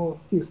you know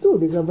these too.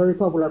 These are very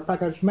popular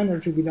package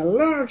manager with a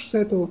large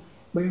set of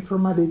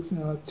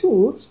bioinformatics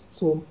tools,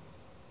 so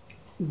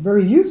it's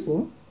very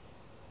useful.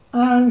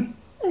 And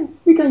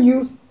we can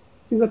use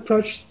this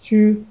approach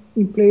to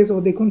in place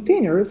of the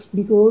containers,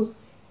 because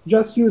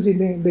just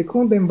using the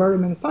conda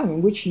environment file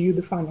in which you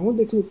define all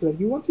the tools that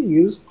you want to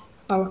use,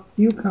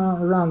 you can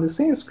run the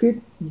same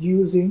script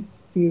using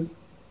this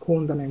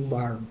conda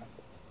environment.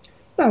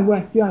 Then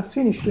when you are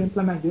finished to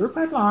implement your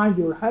pipeline,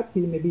 you're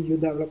happy, maybe you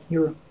develop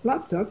your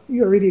laptop,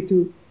 you're ready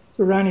to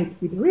run it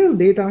with real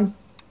data.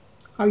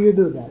 How you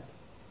do that?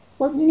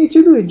 What you need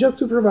to do is just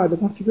to provide a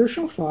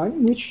configuration file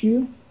in which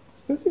you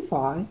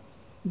specify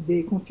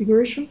the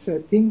configuration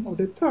setting of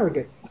the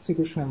target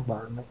execution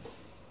environment.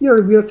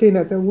 Here we are saying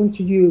that I want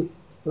to use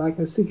like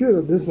a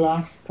secure this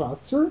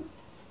cluster.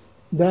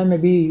 Then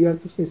maybe you have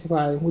to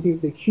specify what is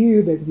the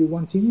queue that you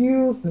want to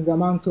use, the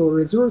amount of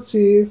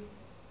resources,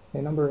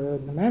 the number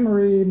of the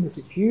memory, the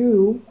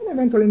CPU, and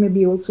eventually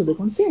maybe also the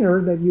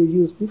container that you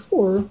used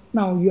before.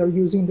 Now you are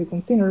using the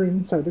container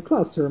inside the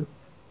cluster.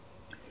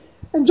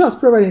 And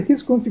just providing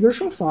this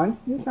configuration file,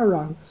 you can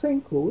run the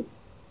same code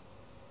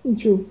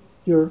into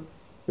your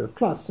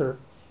cluster.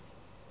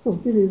 So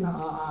this is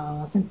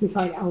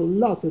simplifying a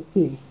lot of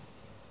things.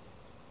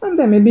 And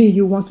then maybe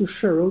you want to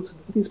share also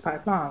this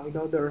pipeline with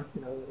other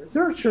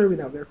researchers, with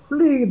other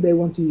colleagues. They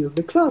want to use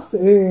the cluster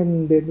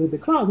and the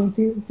cloud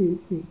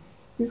in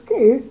this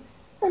case.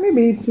 And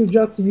maybe to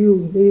just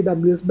use the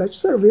AWS batch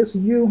service,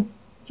 you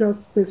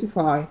just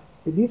specify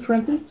a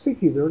different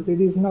executor that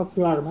is not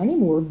Slarm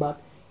anymore,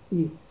 but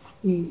it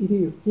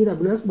is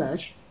AWS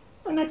batch.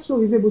 And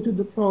Nextflow is able to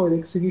deploy the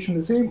execution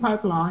of the same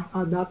pipeline,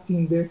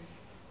 adapting the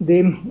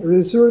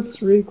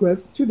resource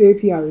request to the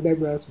API with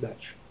AWS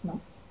batch.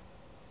 No?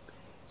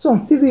 So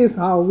this is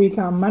how we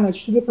can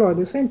manage to deploy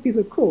the same piece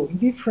of code in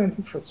different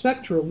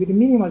infrastructure with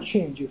minimal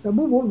changes,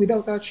 above all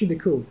without touching the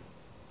code.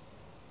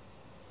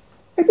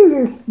 And this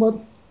is what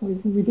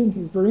we think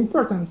is very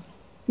important,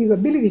 this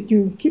ability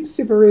to keep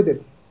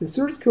separated the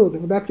source code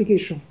of the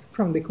application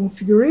from the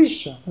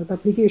configuration of the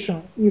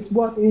application is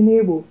what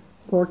enables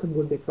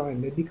portable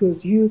deployment,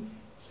 because you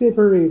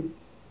separate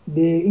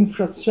the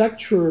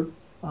infrastructure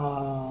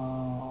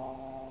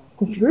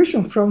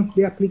configuration from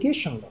the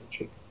application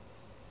logic.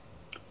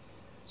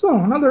 So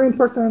another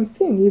important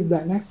thing is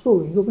that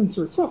Nextflow is open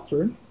source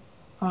software.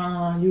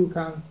 You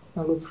can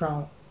download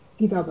from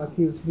GitHub at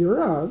this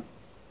URL.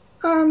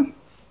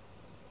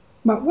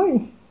 But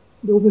why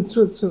the open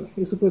source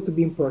is supposed to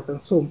be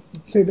important? So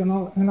say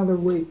another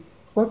way,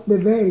 what's the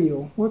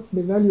value? What's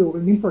the value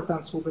and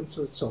importance of open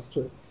source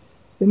software?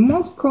 The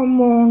most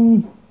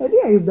common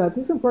idea is that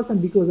it's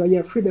important because I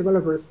have free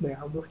developers that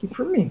are working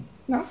for me.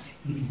 No?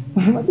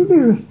 But it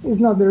is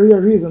not the real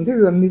reason. This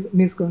is a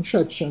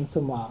misconception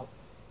somehow.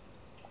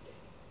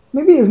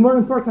 Maybe it's more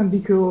important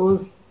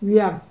because we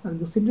have the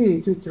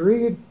possibility to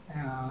read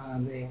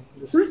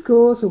the source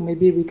code, so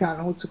maybe we can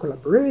also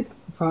collaborate,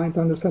 trying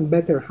to understand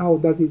better how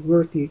does it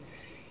work,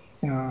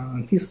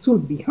 this tool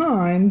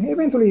behind,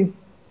 eventually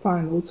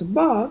find also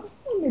bugs,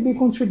 maybe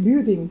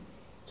contributing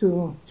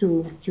to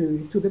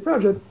the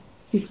project,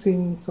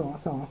 fixing some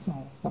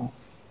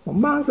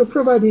bugs, or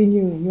providing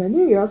new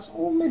ideas,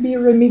 or maybe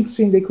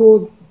remixing the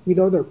code with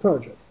other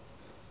projects.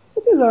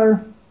 So these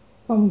are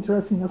some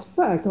interesting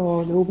aspects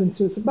of the open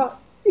source, but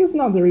it's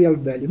not the real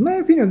value. In my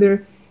opinion,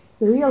 the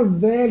real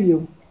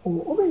value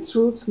of open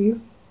source is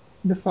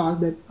the fact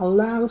that it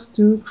allows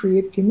to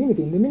create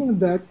community, in the meaning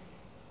that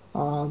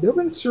the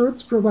open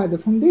source provides the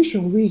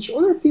foundation which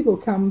other people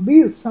can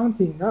build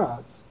something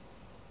else.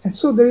 And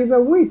so there is a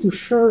way to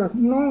share a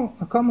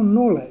common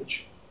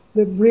knowledge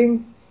that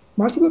brings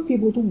multiple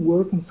people to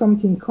work on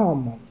something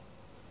common.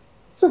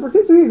 So for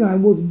this reason, I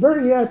was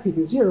very happy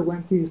this year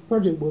when this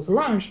project was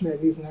launched,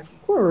 that is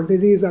Nextflow.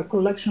 That is a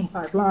collection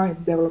pipeline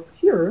developed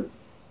here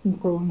in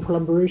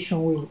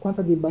collaboration with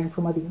Quantitative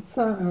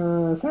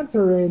Bioinformatics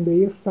Center and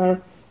the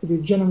ESTAR, the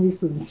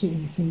Genomics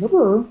in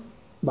Singapore,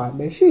 by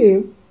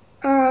Phil.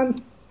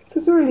 And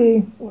it's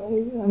really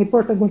an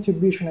important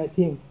contribution, I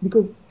think,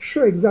 because it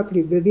shows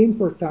exactly the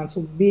importance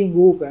of being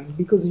open,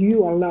 because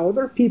you allow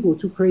other people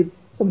to create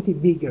something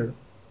bigger.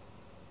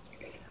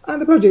 And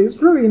the project is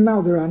growing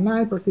now. There are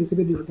 9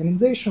 participating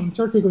organizations,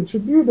 30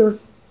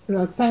 contributors. There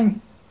are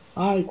 10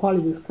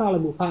 high-quality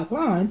scalable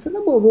pipelines, and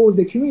above all,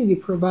 the community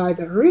provide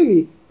a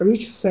really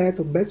rich set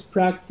of best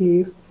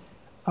practice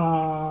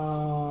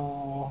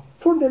for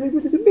the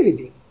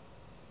reproducibility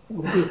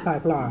of this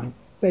pipeline.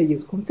 They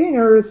use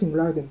containers,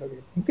 similar to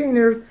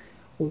containers,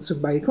 also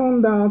by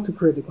conda to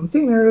create the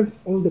containers.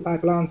 All the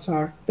pipelines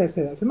are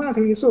tested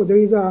automatically, so there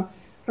is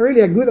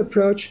really a good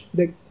approach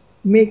that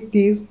make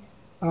this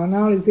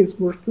analysis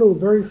workflow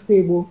very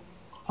stable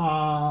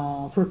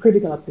for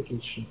critical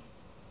application.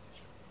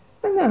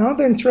 And then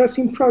another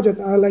interesting project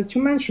I'd like to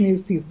mention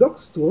is this doc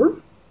store.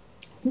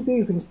 This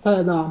is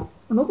instead an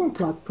open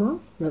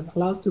platform that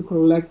allows to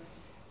collect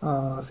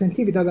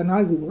scientific data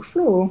analysis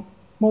workflow,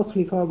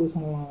 mostly focused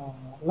on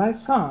life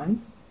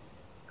science.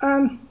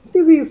 And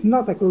this is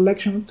not a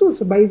collection of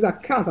tools, but it's a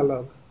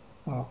catalog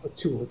of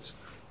tools.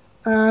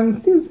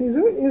 And this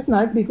is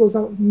nice because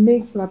it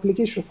makes the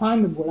application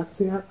findable,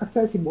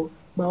 accessible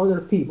by other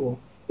people.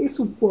 It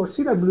supports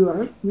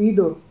CWR,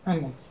 Guido,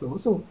 and Nextflow.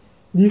 So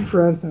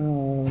different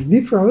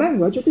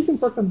language. It is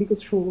important because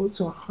it shows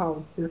also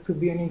how there could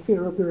be an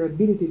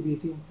interoperability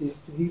between these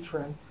two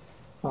different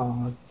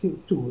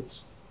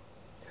tools.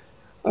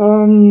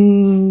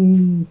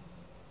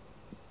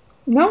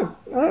 Now,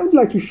 I would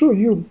like to show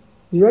you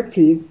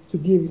directly to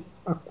give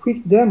a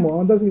quick demo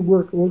how does it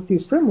work all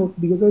this framework,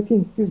 because I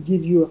think this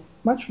gives you a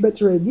much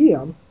better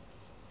idea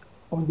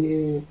of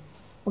the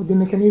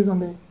mechanism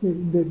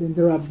that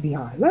there are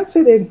behind. Let's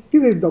say that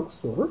this is doc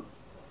store.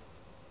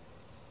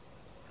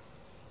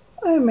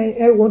 I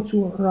want to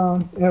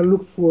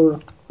look for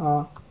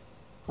a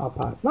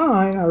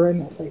pipeline, a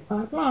RNSA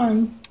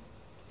pipeline.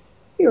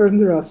 Here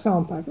there are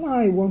some pipeline.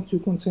 I want to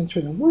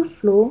concentrate on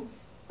workflow,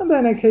 and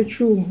then I can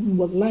choose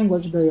what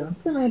language they are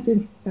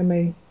implemented. I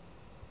may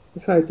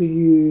decide to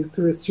use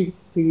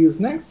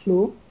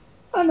Nextflow,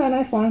 and then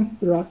I find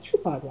there are two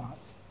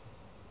pipelines.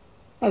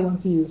 I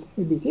want to use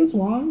maybe this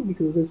one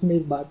because it's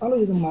made by Paolo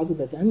Di Tommaso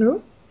that I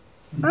know,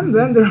 and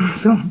then there are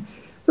some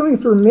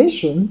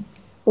information.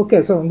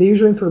 Okay, so the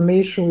usual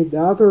information with the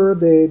author,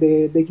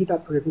 the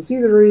GitHub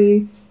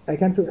repository. I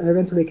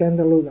eventually can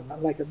download them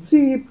like a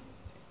zip.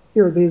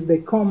 Here is the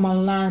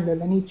command line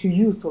that I need to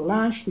use to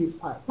launch this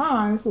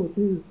pipeline. So this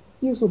is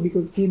useful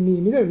because it gives me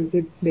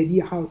immediately the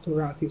idea how to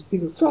run this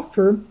piece of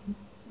software.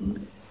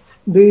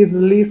 There is the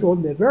list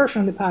of the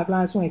version of the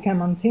pipeline, so I can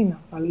maintain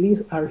at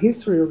least our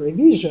history of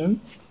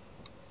revision.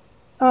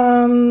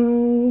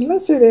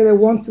 Let's say that I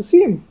want to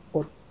see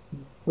what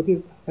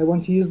is. I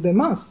want to use the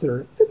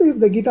master. This is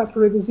the GitHub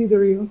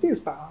repository of this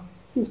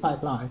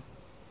pipeline.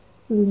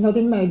 This is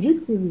nothing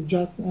magic. This is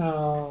just the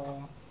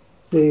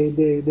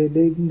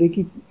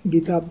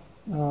GitHub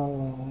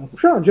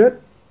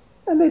project.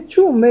 And the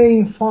two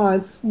main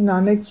files in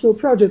our Nextflow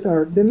project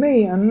are the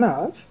main and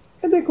nav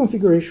and the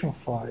configuration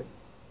file.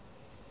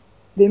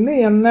 The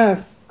main and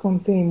nav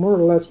contain more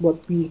or less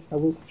what I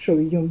was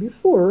showing you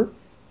before,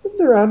 but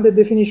there are the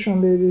definition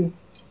of the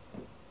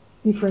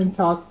different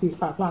tasks this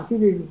pipeline.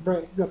 This is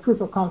a proof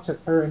of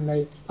concept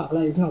RNA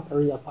pipeline. It's not a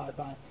real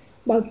pipeline,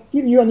 but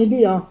give you an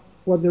idea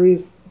what there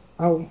is,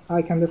 how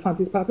I can define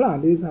this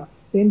pipeline. There is the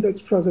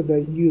index process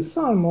that use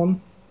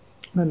Salmon,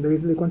 and there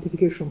is the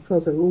quantification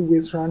process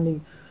always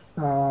running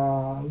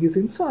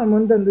using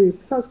Salmon. Then there is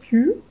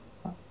FastQ,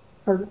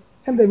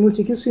 and the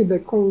multi-QC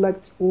that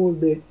collect all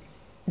the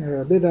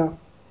data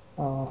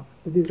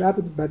that is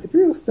happened by the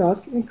previous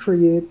task and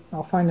create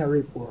a final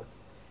report.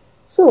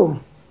 So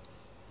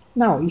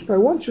now, if I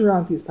want to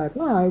run this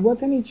pipeline,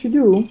 what I need to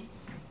do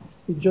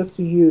is just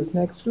to use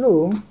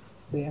Nextflow,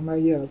 the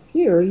MIL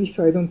here. If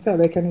I don't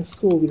have, I can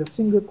install with a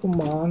single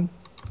command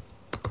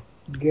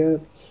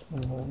get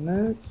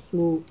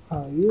Nextflow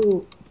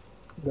IO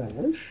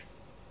dash.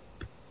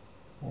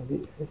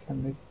 Maybe I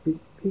can make it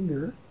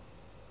bigger.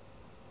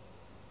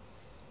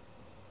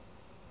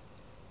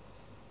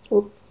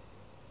 Oh.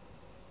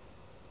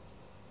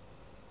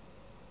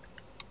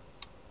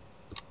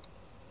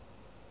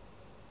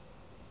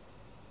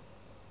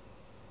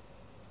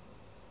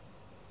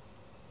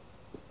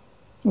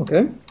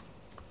 Okay.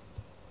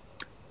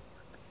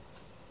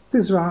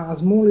 This runs a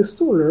small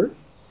installer,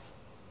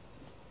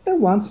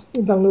 and once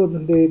you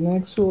download the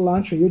Nextflow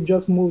launcher, you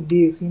just move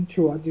this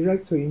into a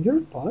directory in your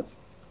pod,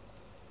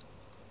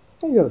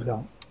 and you're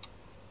done.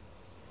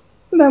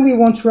 And then we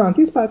want to run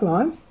this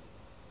pipeline.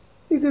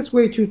 Easiest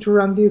way to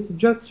run this is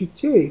just to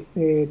take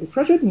the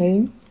project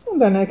name,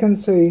 and then I can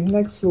say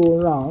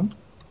Nextflow run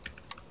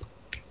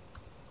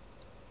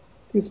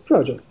this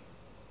project.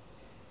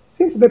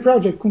 Since the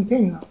project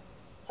contains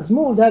a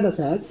small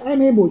dataset,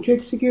 I'm able to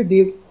execute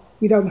this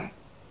without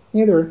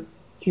neither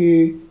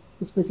to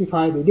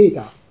specify the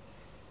data.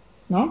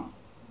 No?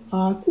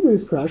 This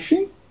is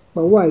crashing,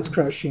 but why is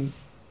crashing?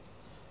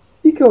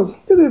 Because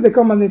this is the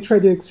command I try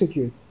to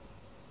execute.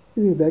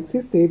 This is the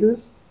exit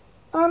status,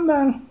 and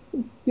then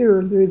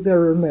here there is the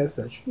error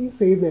message. You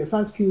say the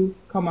FastQ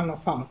command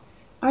not found.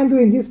 I'm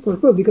doing this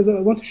purpose because I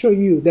want to show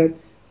you that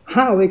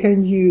how I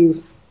can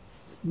use.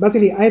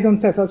 Basically, I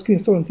don't have FastQ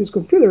installed on this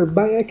computer,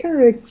 but I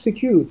can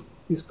execute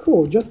this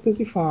code just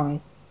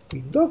specifying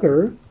with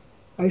Docker.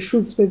 I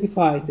should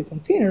specify the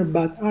container,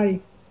 but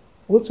I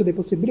also the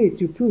possibility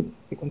to put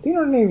the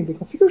container name in the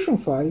configuration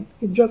file.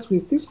 And just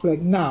with this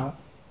flag now,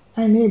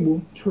 I'm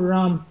able to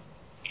run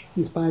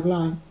this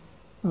pipeline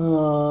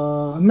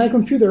on my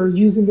computer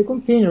using the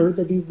container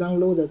that is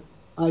downloaded.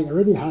 I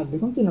already have the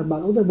container,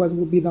 but otherwise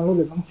would be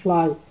downloaded on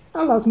fly.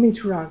 Allows me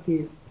to run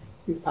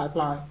this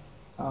pipeline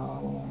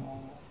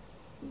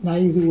in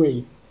an easy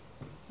way.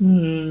 There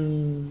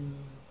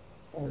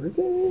it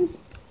is.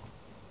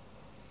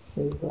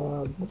 There's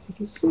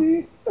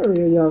multi-QC. There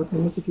we have the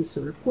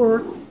multi-QC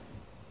report.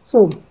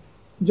 So,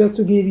 just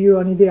to give you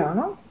an idea,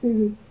 no?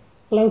 This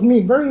allows me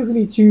very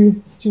easily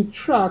to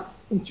track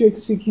and to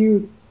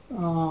execute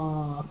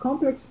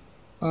complex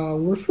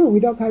workflow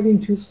without having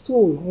to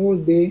install all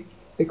the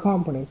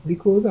components,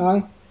 because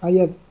I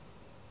have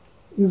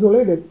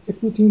isolated and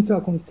put into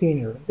a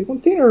container. The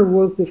container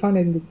was defined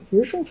in the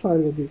configuration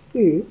file that is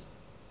this.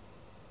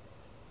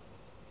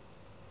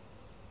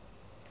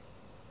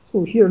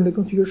 So here in the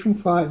configuration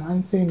file,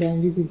 I'm saying that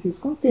I'm using this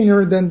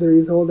container. Then there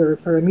is other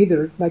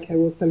parameters, like I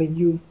was telling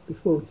you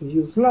before, to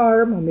use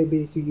larm or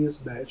maybe to use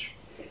batch.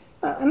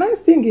 A nice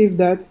thing is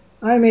that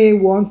I may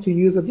want to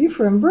use a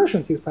different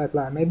version of this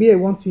pipeline. Maybe I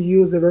want to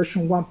use the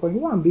version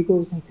 1.1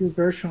 because in this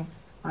version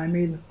I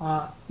made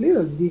a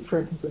little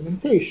different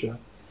implementation.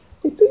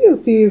 But to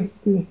use this,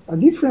 a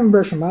different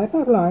version of my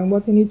pipeline,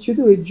 what I need to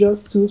do is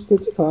just to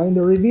specify in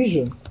the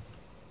revision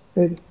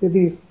that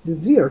is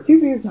the 0.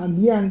 This is at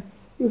the end.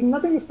 Is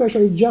nothing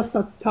special, it's just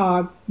a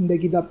tag in the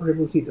GitHub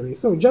repository.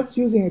 So just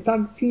using a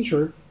tag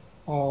feature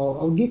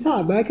of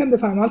GitHub, I can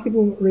define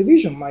multiple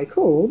revisions of my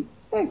code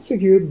and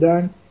execute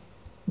them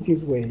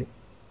this way.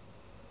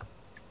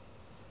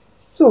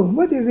 So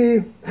what is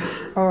it?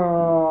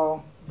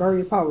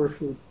 Very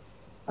powerful.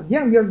 At the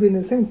end, we are doing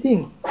the same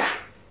thing.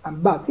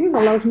 But this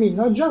allows me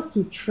not just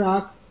to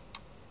track,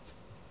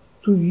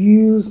 to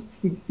use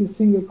with this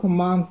single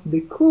command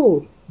the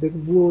code that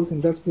was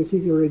in that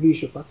specific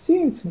revision. But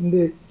since in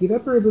the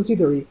GitHub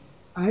repository,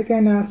 I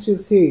can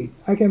associate,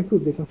 I can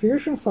put the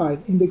configuration file.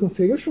 In the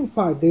configuration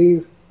file, there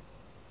is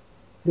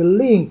the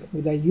link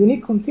with a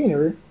unique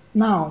container.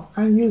 Now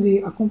I'm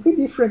using a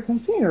completely different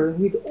container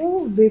with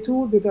all the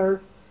tools that are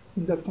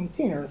in that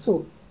container.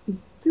 So with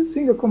this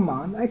single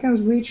command, I can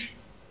switch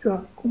to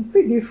a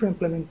completely different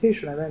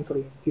implementation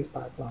eventually of this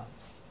pipeline.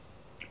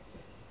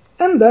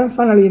 And then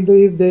finally, there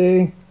is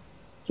the,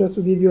 just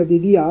to give you an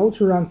idea how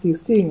to run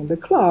this thing in the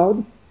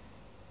cloud.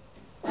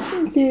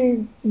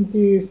 In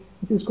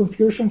this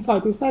configuration file,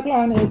 this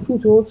pipeline, I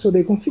put also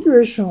the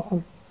configuration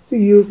to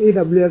use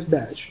AWS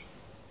batch.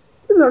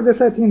 These are the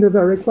settings that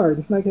are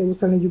required. Like I was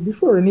telling you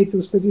before, I need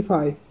to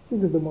specify,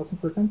 this is the most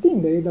important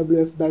thing, the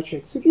AWS batch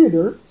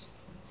executor.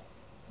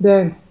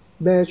 Then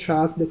batch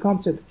has the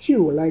concept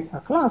queue, like a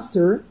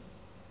cluster.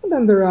 And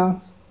then there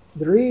are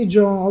the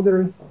region,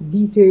 other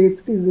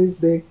details. This is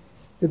the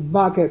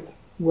bucket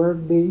where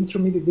the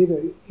intermediate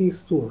data is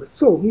stored.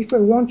 So if I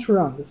want to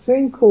run the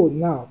same code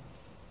now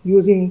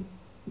using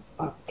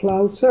a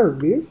cloud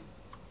service,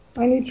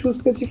 I need to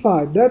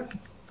specify that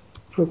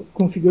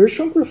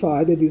configuration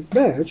profile that is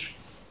batch,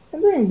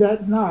 and doing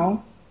that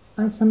now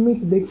I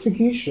submit the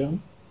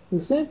execution, the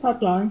same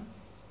pipeline,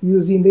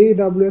 using the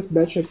AWS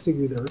batch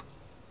executor.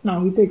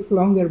 Now it takes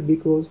longer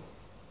because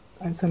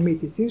I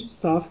submitted this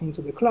stuff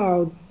into the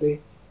cloud. The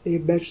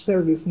batch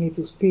service needs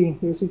to spin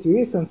the EC2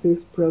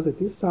 instances, process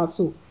this stuff,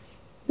 so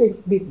it takes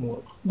a bit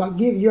more. But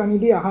give you an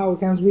idea how I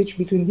can switch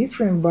between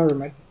different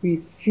environments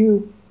with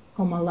few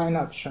command line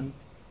options.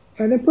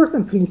 And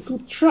importantly, to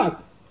track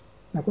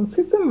in a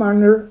consistent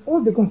manner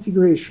all the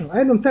configuration.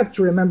 I don't have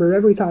to remember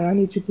every time I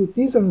need to put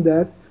this and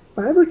that,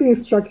 but everything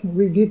is tracked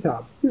with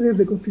GitHub. This is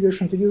the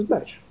configuration to use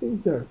batch.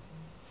 It's there.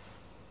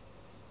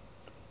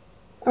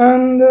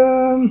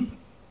 And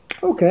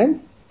okay,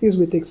 this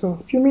will take a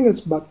few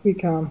minutes, but we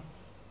can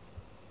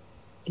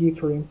give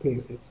her in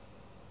place it.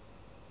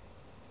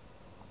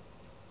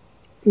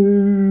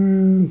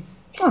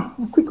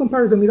 A quick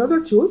comparison with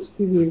other tools.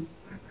 This is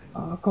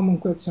a common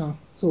question,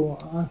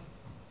 so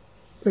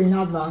in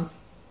advance,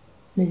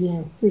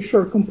 making a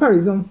short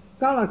comparison.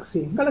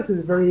 Galaxy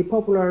is very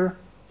popular.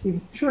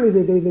 Surely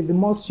the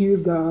most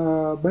used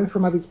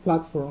bioinformatics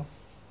platform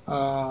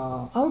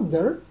out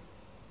there,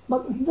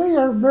 but they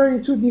are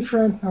very two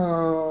different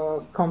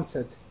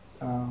concept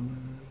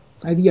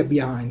idea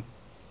behind.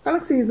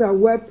 Galaxy is a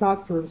web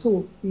platform,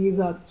 so it is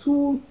a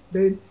tool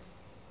that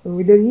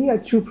with the idea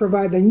to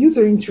provide a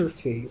user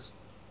interface.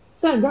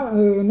 So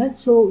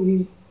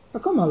Nextflow is a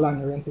command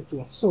line oriented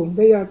tool. So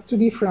they are two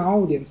different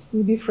audience,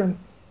 two different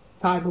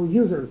type of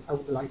users, I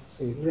would like to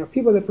say. There are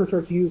people that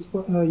prefer to use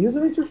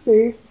user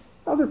interface,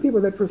 other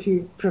people that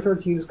prefer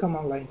to use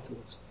command line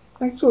tools.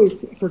 Nextflow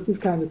is for this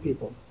kind of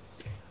people.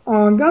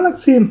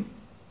 Galaxy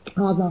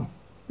has a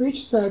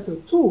rich set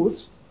of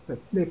tools that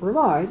they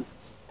provide.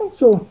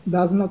 Nextflow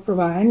does not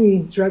provide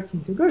any direct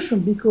integration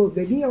because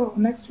the idea of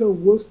Nextflow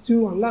was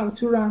to allow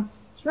to run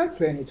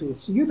directly any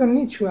tools. So you don't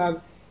need to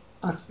have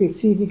a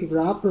specific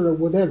wrapper or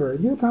whatever.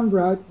 You can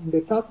write in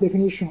the task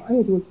definition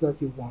any tools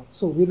that you want.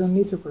 So we don't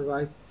need to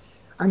provide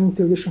an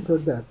integration for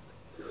that.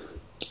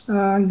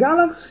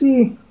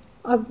 Galaxy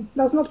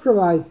does not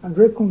provide a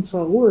great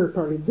control over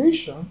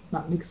parallelization.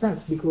 That makes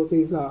sense because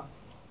it's a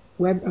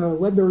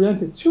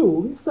web-oriented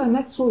tool. Instead,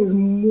 Nextflow is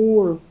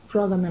more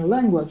programming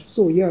language,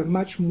 so you have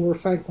much more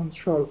fine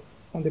control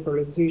on the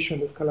parallelization,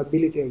 the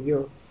scalability of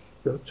your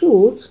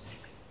tools.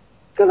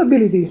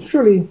 Scalability,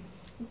 surely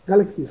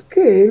Galaxy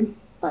scale.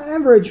 On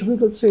average, we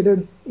could say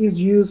that is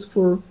used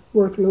for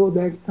workload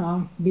that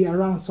can be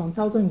around some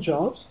 1,000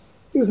 jobs.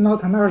 It's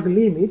not an hard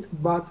limit,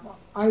 but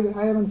I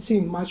haven't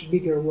seen much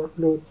bigger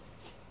workload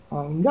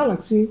in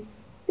Galaxy.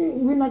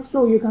 With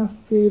Nextflow, you can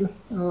scale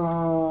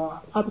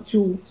up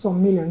to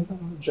some millions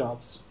of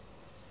jobs.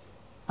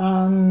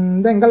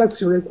 And then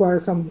Galaxy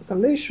requires some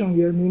installation.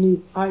 You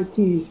need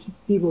IT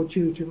people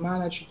to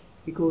manage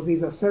because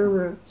it's a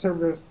server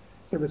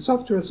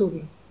software, so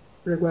it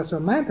requires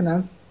some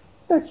maintenance.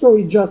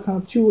 Nextflow is just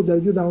a tool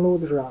that you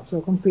download and run, so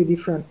a completely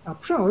different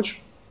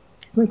approach.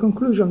 So in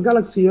conclusion,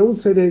 Galaxy, I would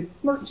say that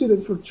more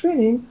suited for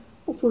training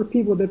or for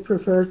people that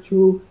prefer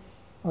to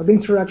the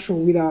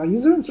interaction with a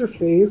user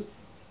interface.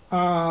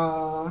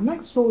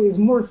 Nextflow is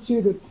more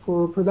suited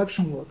for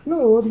production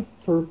workload,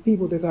 for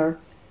people that are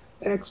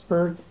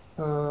expert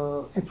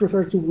and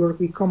prefer to work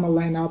with command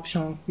line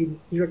option with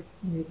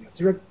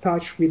direct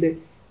touch with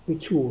the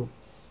tool.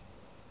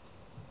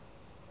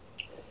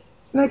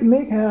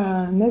 SnakeMake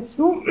and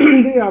Nextflow,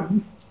 they are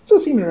two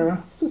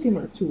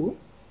similar tools.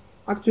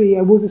 Actually,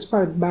 I was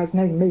inspired by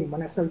SnakeMake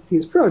when I started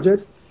this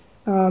project.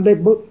 They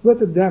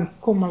both of them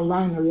command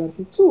line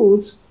oriented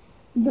tools.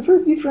 The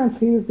first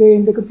difference is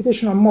in the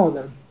computational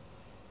model.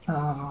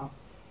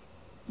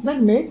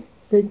 SnakeMake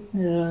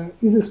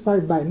is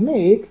inspired by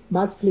Make,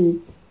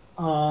 basically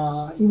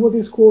in what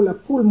is called a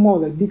pool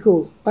model,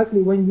 because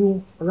basically when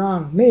you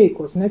run Make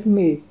or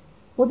SnakeMake,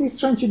 what it's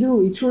trying to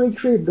do is to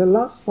recreate the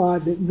last file,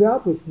 the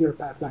output of your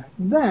pipeline.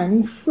 Then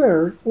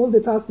infer all the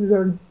tasks that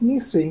are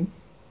missing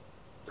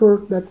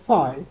for that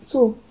file.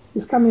 So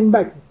it's coming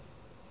back,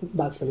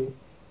 basically.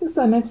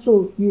 Instead,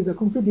 Nextflow uses a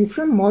completely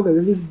different model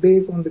that is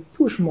based on the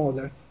push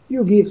model.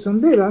 You give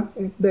some data,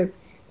 that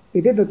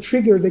the data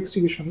trigger the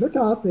execution of the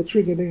task, they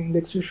trigger the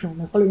execution of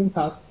the following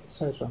task,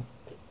 etc.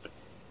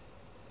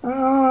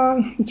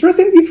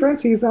 Interesting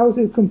difference is how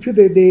they compute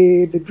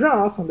the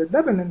graph on the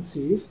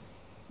dependencies.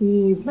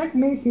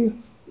 SnakeMake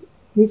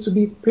needs to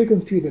be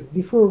pre-computed.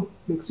 Before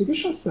the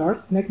execution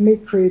starts,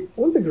 SnakeMake creates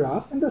all the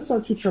graph and then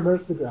starts to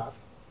traverse the graph.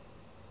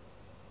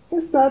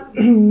 Instead,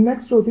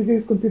 Nextflow, this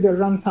is computed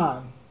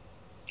runtime.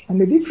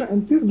 And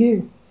this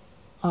gives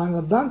an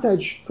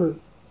advantage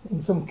in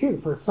some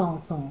cases, for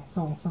some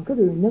cases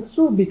in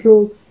Nextflow,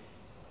 because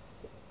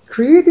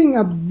creating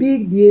a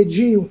big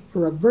DAG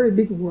for a very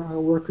big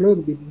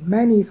workload with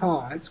many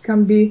files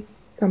can be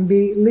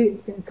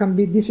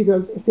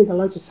difficult and take a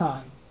lot of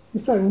time.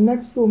 Instead,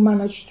 Nextflow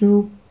managed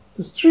to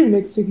stream the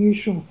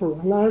execution for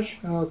a large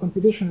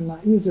computation in an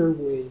easier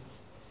way.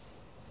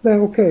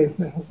 Then, okay,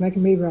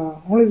 SnakeMake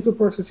only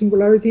supports a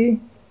singularity.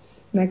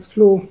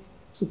 Nextflow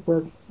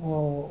supports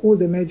all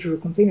the major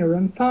container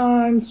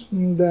runtimes.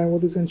 And then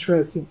what is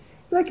interesting,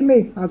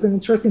 SnakeMake has an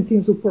interesting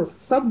thing supports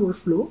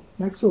subworkflow.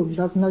 Nextflow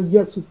does not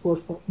yet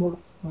support more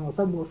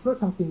subworkflow,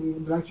 something we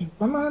would like to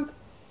implement.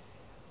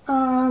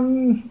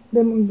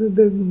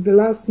 The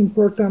last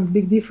important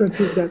big difference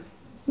is that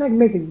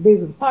SnakeMake is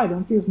based on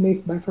Python. This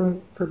makes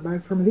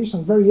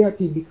bioinformaticians very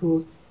happy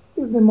because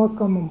it's the most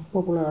common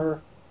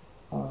popular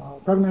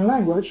programming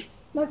language.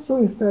 Nextflow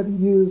instead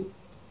uses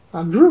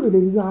Groovy,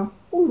 that is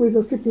always a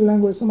scripting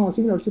language somehow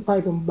similar to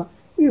Python, but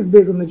it is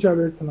based on the Java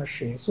virtual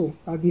machine, so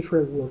a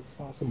different word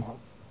somehow.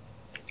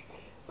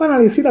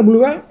 Finally,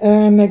 CWI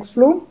and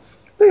Nextflow,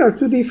 they are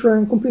two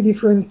completely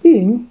different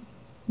things,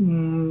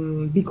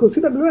 because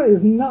CWI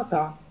is not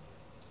a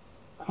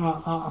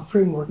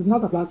framework, it's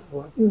not a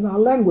platform, it's a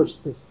language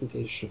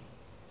specification.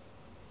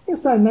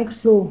 Instead,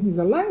 Nextflow is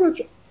a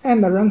language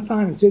and a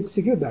runtime to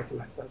execute that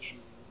language.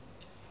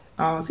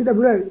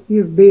 CWI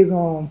is based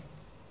on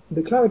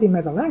the Clarity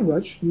meta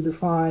language. You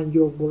define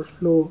your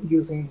workflow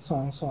using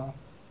some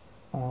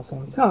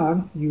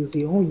tag,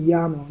 using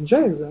YAML and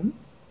JSON.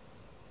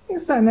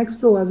 Instead,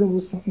 Nextflow, as I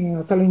was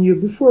telling you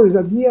before, is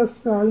a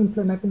DSR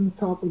implemented on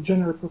top of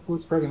general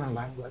purpose programming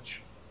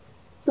language.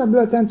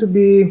 CWI tend to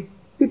be a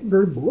bit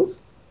verbose.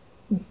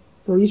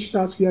 For each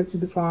task, you have to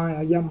define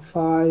a YAML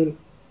file,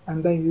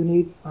 and then you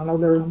need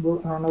another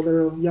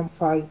YAML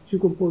file to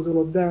compose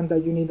all of them.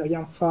 Then you need a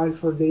YAML file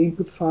for the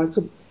input file.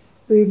 So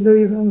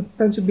there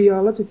tend to be a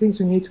lot of things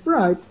you need to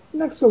write.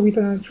 Nextflow, we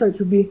can try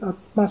to be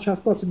as much as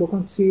possible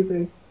concise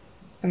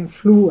and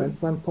fluent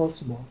when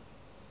possible.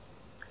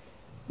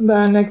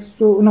 Then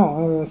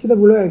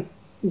CWI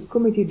is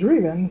committee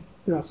driven.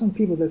 There are some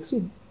people that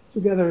sit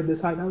together and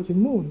decide how to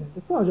move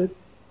the project.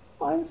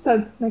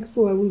 Instead,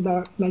 Nextflow, I would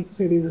like to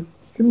say this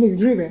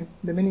community driven,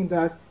 the meaning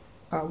that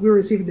we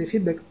receive the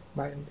feedback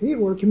by the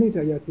or community,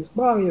 I have this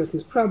bug, I have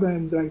this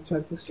problem, I'd like to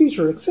have this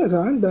feature,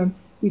 etc. And then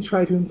we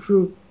try to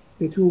improve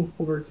the tool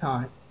over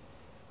time.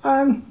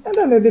 And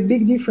then the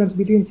big difference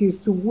between these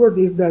two words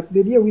is that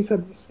the idea we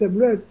have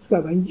to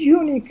have a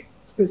unique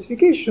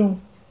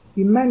specification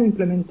with many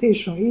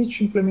implementation,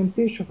 each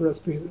implementation for a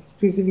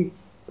specific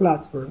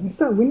platform.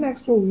 Instead, with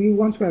Nextflow, we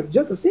want to have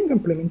just a single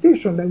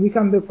implementation that we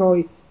can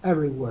deploy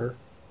everywhere.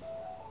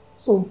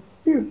 So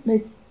this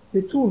makes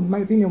the tool, in my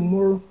opinion,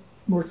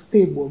 more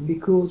stable,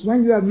 because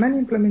when you have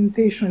many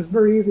implementations, it's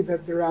very easy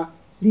that there are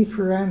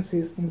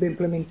differences in the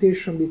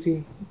implementation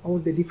between all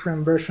the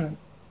different versions.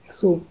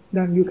 So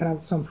then you can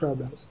have some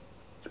problems.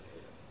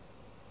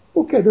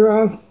 Okay,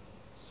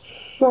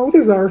 so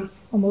these are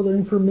some other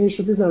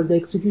information. These are the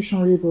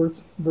execution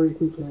reports. Very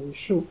quickly, I will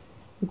show.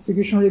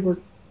 Execution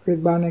report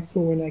created by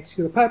Nextflow when I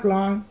execute a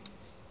pipeline.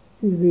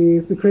 This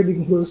is the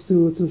credit goes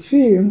to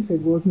Phil.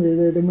 It was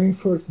the main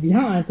force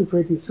behind to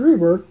create this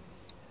report.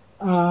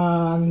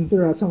 And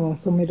there are some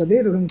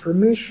metadata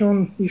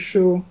information. We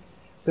show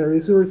the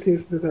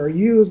resources that are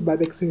used by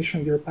the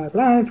execution of your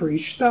pipeline for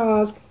each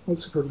task,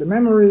 also for the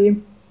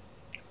memory.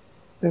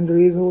 Then there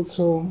is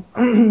also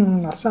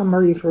a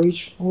summary for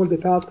all the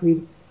tasks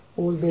with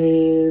all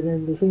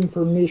the same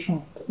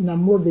information in a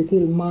more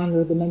detailed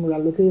manner, the memory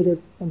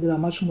allocated, and there are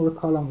much more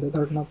columns that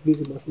are not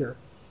visible here.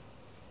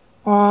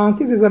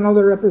 This is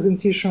another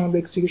representation of the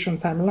execution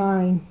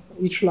timeline.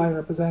 Each line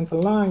represents a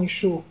line,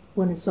 show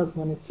when it starts,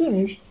 when it's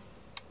finished.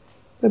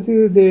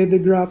 The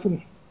graph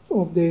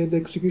of the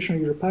execution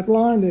of your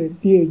pipeline, the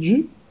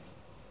PAG.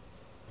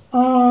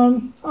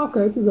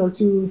 Okay, these are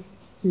two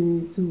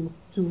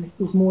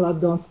small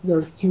add-ons. There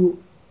are two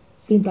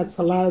syntax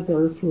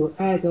highlighter for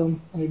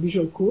add-on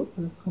visual code.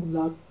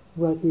 That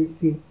write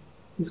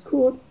this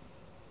code.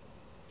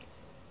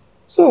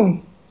 So,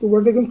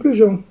 toward the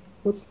conclusion,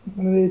 what's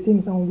one of the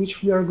things on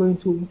which we are going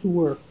to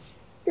work?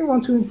 We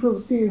want to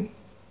improve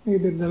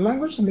maybe the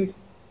language to make it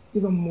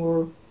even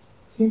more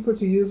simple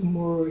to use,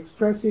 more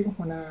expressive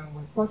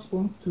when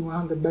possible, to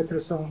handle better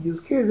some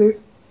use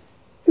cases.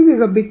 This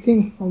is a big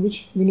thing on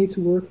which we need to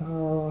work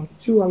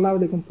to allow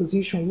the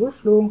composition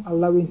workflow,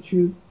 allowing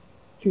to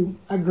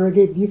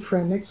aggregate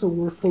different Nextflow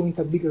workflow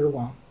into a bigger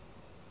one.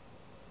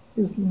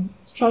 It's a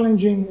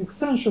challenging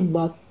extension,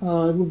 but it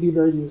will be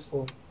very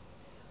useful.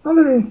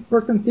 Another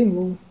important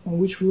thing on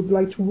which we would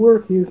like to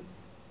work is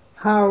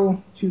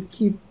how to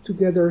keep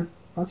together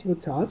multiple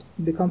tasks.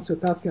 When it comes to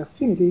task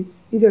affinity,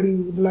 either we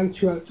would like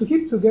to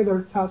keep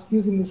together tasks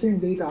using the same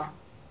data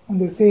on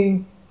the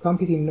same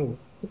computing node.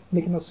 It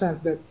makes no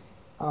sense that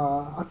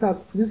a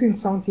task producing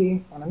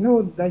something on a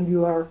node, then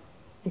you are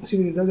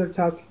executing the other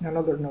task in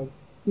another node.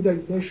 Either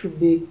they should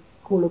be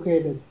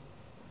co-located.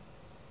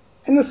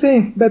 And the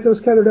same better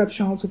scattered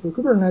option also for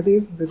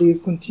Kubernetes, that is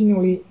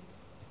continually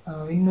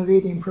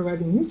innovating,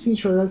 providing new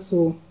features.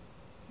 So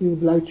we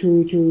would like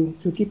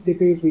to keep the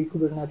pace with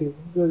Kubernetes.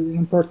 It's an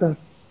important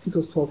piece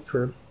of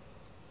software.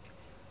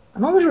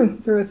 Another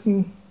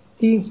interesting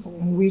thing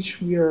on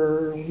which we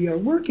are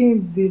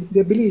working, the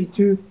ability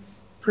to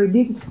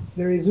predict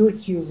the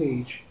resource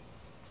usage.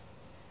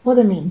 What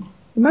I mean?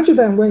 Imagine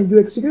that when you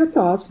execute a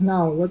task,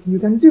 now what you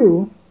can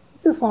do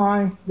is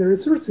define the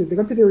resources, the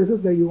computer resource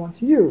that you want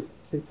to use,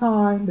 the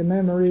time, the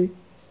memory,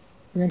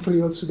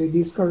 eventually also the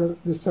disk or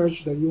the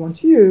search that you want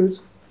to use.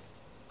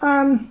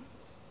 And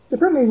the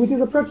problem with this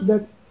approach is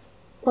that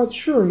quite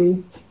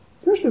surely,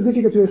 first it's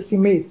difficult to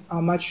estimate how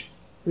much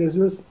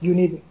resource you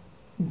need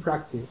in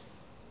practice.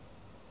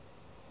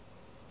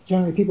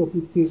 Generally, people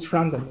put this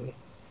randomly.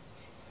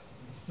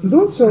 And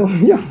also,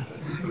 yeah.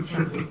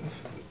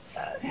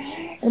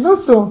 And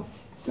also,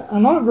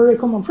 another very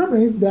common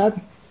problem is that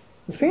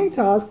the same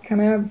task can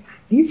have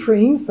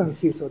different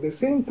instances, so the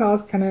same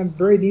task can have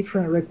very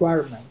different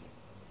requirements.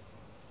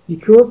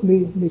 Because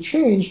the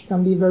change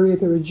can be very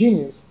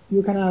heterogeneous.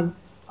 You can have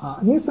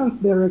an instance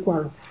that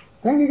requires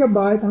 10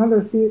 gigabytes,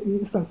 another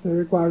instance that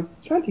requires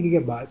 20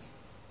 gigabytes.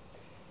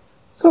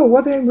 So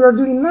what we are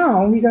doing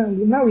now, we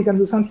can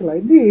do something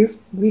like this.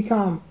 We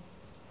can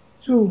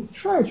to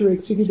try to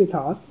execute the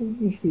task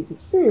if it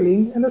is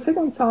failing, and the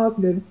second task,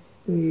 the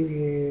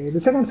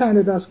second time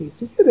the task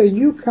is executed,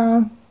 you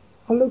can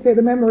allocate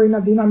the memory in a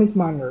dynamic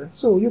manner.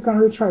 So you can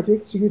retry to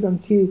execute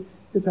until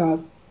the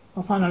task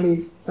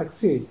finally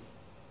succeeds.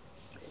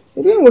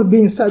 The idea would be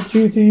instead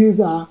to use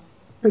a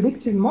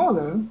predictive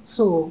model.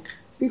 So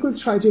we could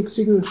try to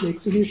execute the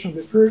execution of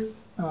the first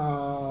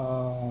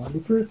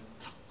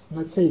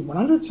let's say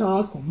 100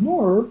 tasks or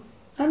more,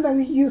 and then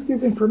we use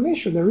this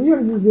information, the real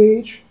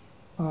usage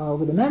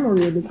with the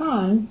memory at the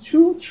time,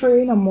 to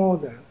train a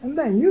model. And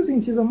then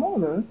using this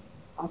model,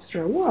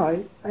 after a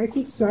while, I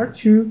could start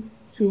to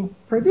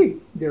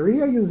predict the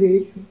real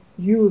usage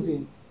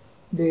using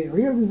the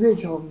real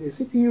usage of the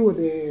CPU,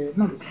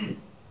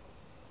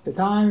 the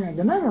time and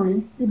the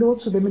memory, with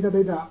also the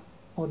metadata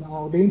on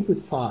all the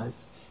input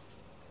files.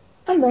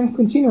 And then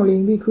continually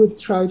we could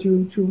try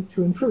to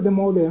improve the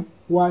model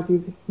while it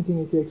is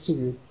continuing to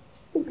execute.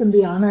 It can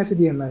be a nice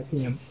idea in my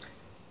opinion.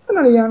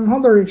 Finally,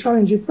 another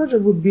challenging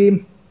project would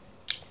be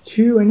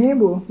to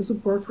enable the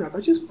support for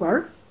Apache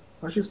Spark.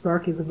 Apache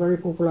Spark is a very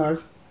popular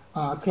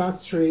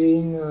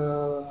clustering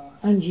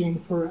engine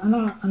for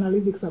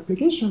analytics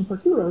application in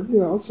particular.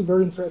 There are also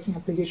very interesting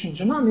application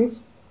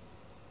genomics,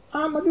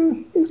 but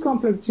it's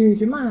complex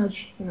to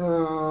manage.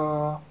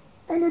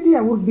 And the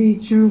idea would be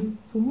to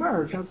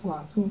merge as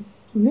well, to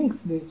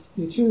mix the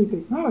two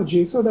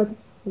technologies so that it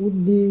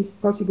would be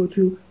possible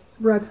to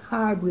write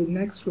hybrid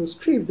Nextflow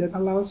script that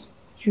allows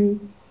to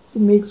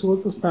mix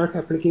also Spark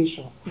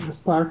applications in the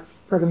Spark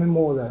programming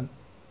model.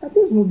 And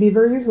this would be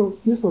very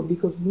useful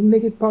because it will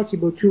make it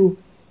possible to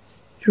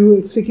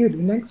execute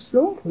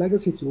Nextflow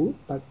legacy tool,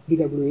 like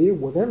DWA,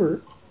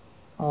 whatever,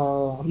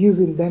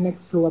 using the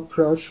Nextflow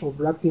approach of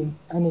wrapping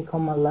any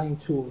command line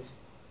tools.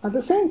 At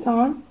the same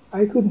time,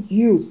 I could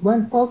use,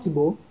 when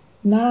possible,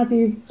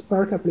 native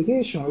Spark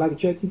application like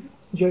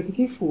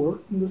JTK4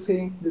 in the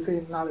same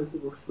analysis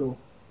workflow.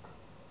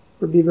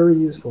 Would be very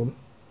useful.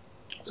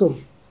 So,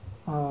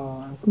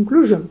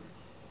 conclusion.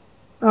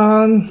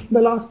 The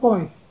last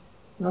point.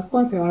 Last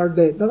point are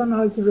the data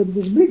analysis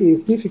reproducibility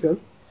is difficult,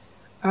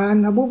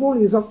 and above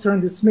all is often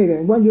dismissed.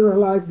 And when you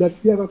realize that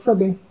you have a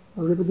problem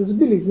of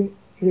reproducibility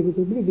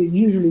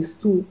usually is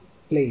too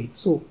late.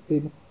 So,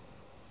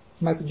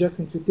 my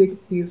suggestion to take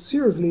this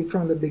seriously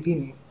from the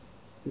beginning,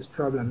 this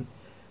problem.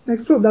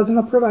 Nextflow does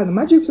not provide a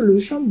magic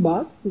solution,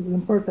 but it is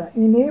important to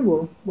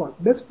enable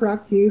best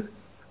practice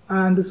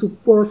and the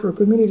support for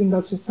community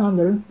industry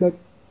standards that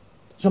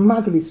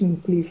dramatically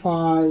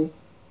simplify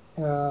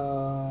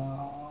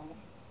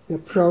the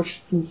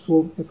approach to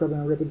solve the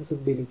problem of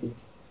reproducibility.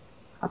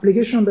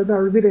 Applications that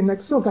are revealed in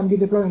Nextflow can be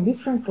deployed in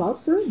different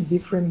clusters,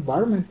 different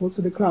environments,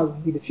 also the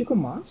cloud with a few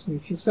commands, with a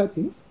few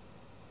settings.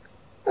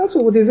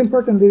 Also, what is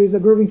important, there is a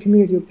growing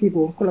community of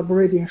people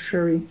collaborating and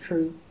sharing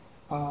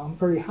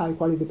very high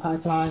quality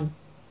pipeline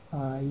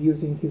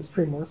using this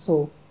framework.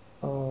 So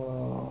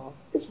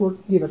it's worth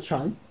give a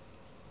try.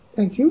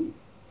 Thank you.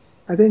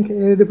 I think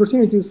the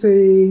opportunity to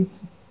say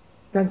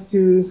thanks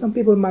to some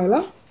people in my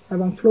lab,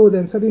 Ivan Flode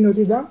and Sabine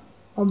Notre Dame.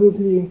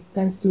 Obviously,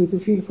 thanks to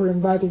Phil for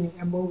inviting me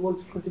and more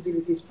to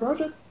contribute to this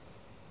project.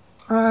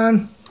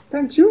 And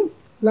thank you.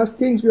 Last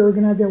things, we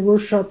organized a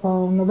workshop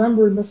on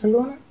November in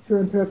Barcelona. If you're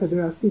interested,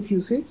 there are still few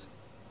seats.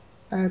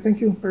 And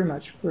thank you very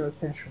much for your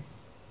attention.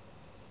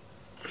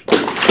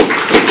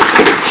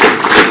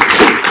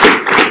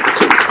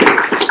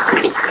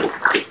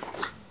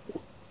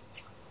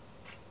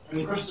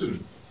 Any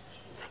questions?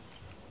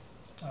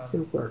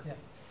 Super. Yeah.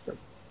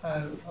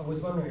 I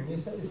was wondering,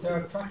 is there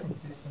a tracking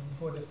system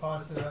for the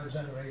files that are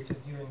generated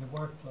during the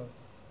workflow?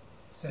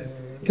 So,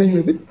 can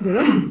you repeat?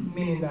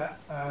 Meaning that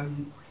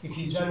if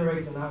you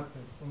generate an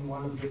output in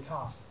one of your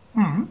tasks,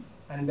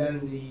 and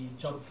then the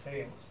job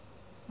fails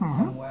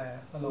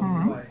somewhere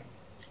along the way,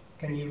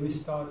 can you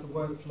restart the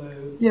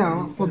workflow?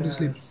 Yeah,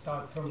 obviously.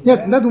 Start from Yeah,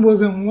 there? that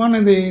was one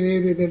of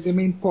the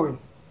main point.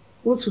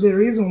 Also, the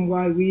reason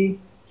why we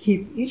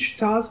keep each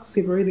task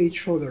separate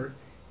each other,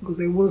 because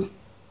it was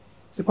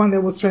the point I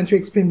was trying to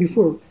explain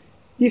before.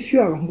 If you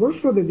have a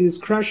workflow that is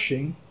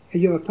crashing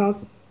and you have a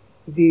task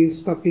that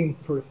is stopping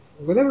for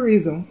whatever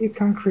reason, it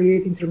can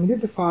create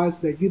intermediate files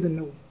that you don't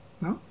know.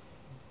 No?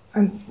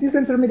 And these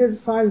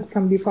intermediate files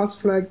can be fast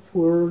flagged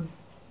for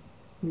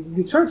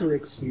you try to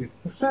execute.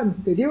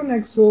 Instead, the idea of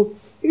Nextflow,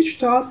 each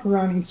task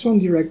runs its own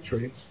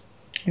directory.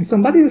 And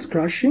somebody is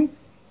crashing,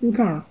 you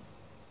can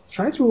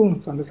try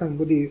to understand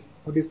what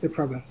is the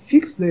problem.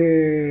 Fix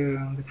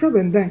the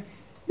problem, then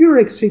you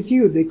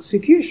execute the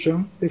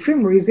execution. The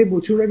framework is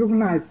able to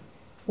recognize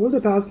all the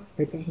tasks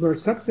that were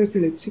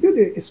successfully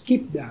executed,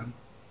 skip them.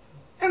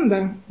 And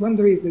then, when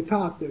there is the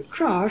task that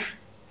crash,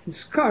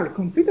 discard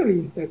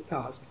completely that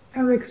task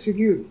and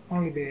execute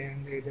only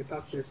the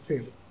task that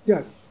failed.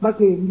 Yeah,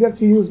 basically, you have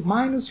to use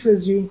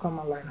 -resume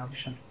command line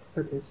option.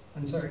 That is.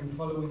 I'm sorry,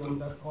 following on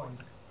that point,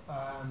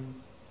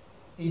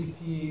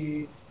 if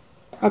you...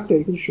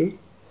 Okay, good shoot.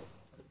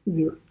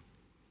 0.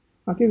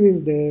 I think this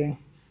is the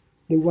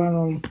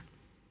one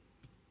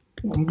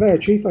on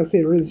batch. If I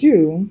say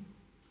resume,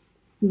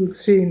 you will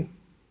see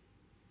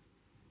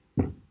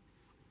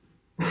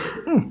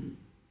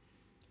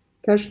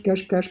cache.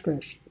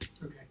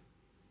 Okay.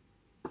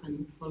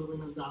 And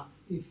following on that,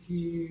 if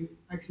you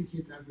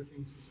execute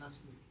everything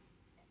successfully,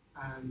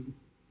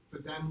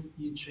 but then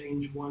you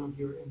change one of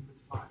your input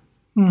files.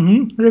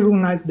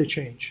 Recognize the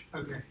change.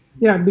 Okay.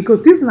 Yeah,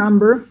 because this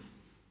number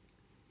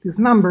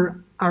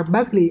are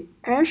basically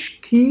hash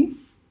key.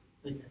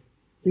 Okay.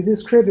 It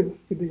is created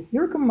with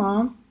your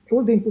command,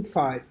 all the input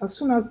files. As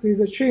soon as there is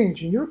a change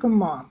in your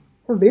command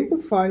or the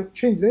input file,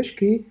 change the hash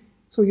key,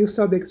 so you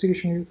start the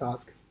execution of your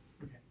task.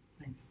 Okay,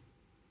 thanks.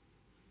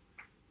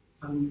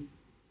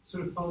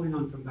 Sort of following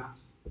on from that,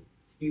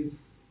 is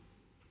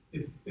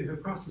if a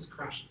process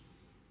crashes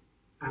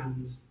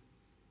and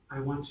I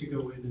want to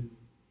go in and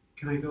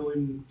can I go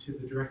into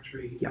the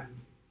directory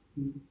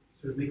and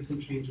sort of make some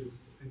changes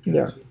and get it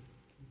to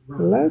run?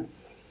 Let's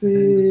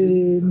see.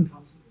 Is that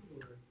possible,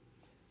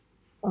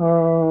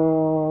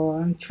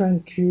 or? I'm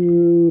trying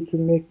to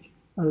make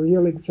a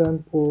real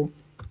example.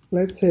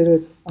 Let's say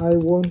that I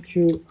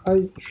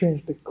change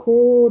the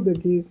code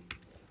that is,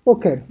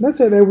 okay, let's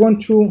say that I want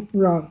to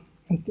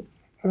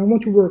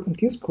work on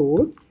this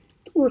code.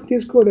 To work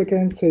this code, I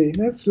can say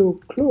Nextflow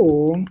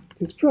clone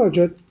this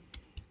project,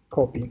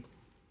 copy.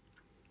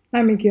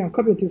 I'm making a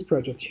copy of this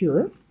project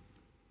here.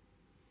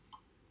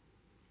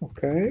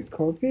 Okay,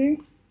 copy.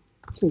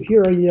 So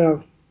here I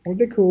have all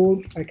the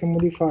code. I can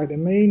modify the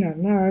main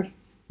and nav.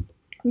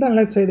 And then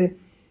let's say that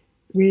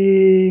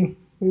we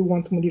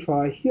want to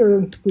modify here,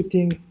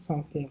 putting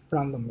something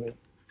randomly.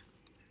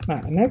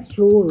 Now,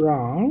 Nextflow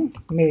run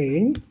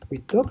main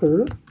with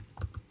Docker,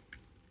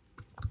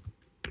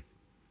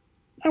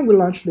 and we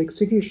launch the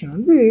execution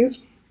of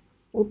this.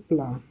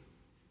 Opla.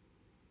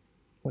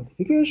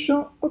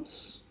 Quantification.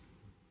 Oops,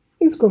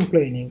 it's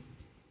complaining.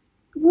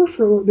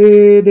 Workflow,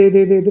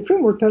 the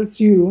framework tells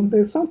you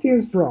that something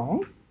is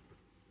wrong.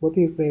 What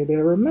is the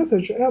error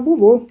message? And we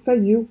will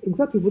tell you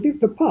exactly what is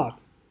the path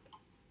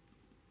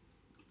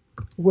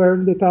where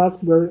the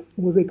task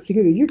was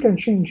executed. You can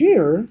change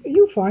here.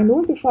 You find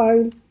all the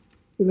files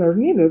that are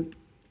needed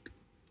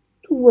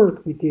to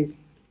work with this.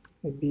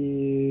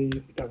 Maybe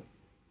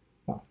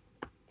no,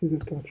 this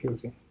is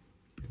confusing.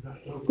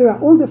 There are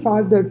all the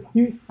files that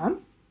you.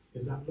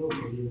 Is that local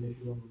even if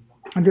you run on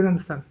batch? I didn't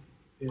understand.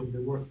 In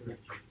the work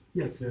directories?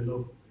 Yes. They're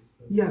local.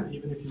 But yes.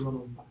 Even if you run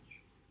on batch.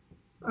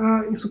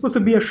 It's supposed to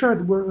be a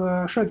shared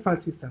file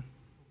system.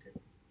 Okay.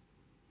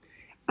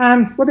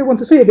 And what I want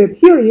to say is that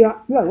here you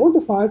have all the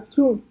files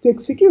to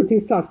execute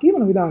this task,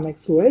 even without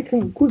Nextflow. I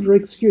could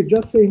re-execute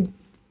just saying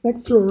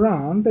Nextflow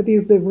run, that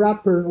is the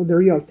wrapper of the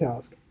real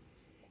task.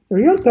 The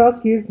real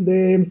task is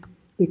the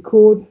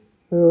code,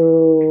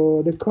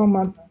 the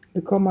command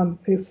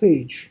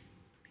sh.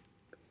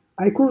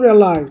 I could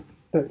realize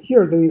that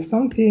here there is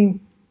something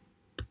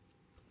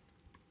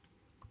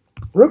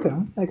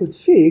broken, I could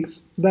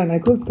fix, then I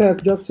could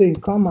test just saying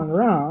command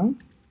run,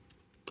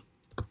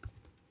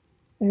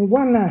 and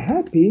when I'm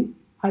happy,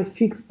 I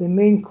fix the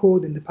main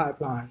code in the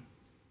pipeline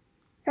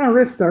and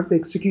restart the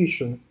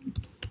execution.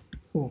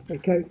 So I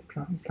can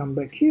come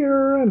back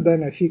here, and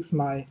then I fix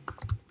my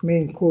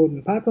main code in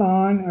the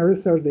pipeline, I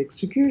restart the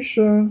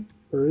execution,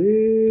 where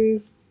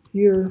is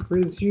here,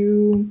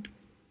 resume,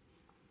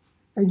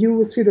 and you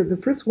will see that the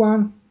first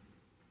one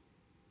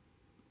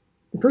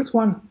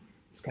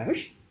is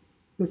cached.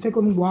 The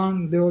second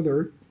one, the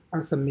other,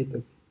 are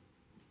submitted.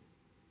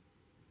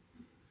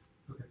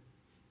 Okay.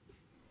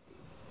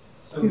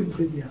 So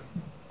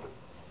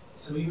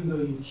even though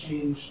you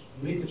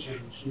made the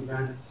change, you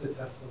ran it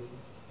successfully.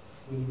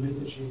 When you made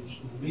the change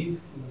in the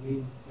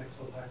main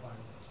Nextflow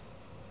pipeline,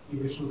 the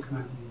original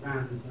command that you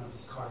ran is now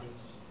discarded,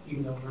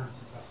 even though it ran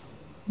successfully.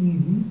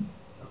 Mm-hmm.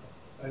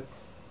 Okay.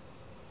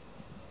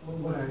 But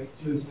what I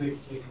do in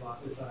SciLifeLab a lot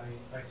is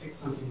I fix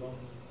something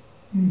locally,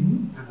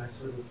 Mm-hmm. and I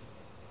sort of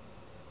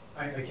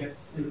I get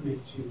SciLifeLab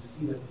to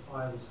see that the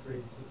file is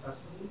created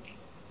successfully,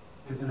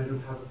 and then I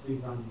don't have a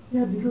rerun.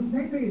 Yeah, because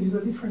maybe use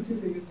a different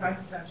system, use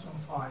timestamps on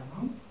file,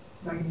 no?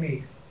 Like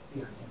make.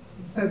 Yeah,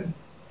 exactly. Instead,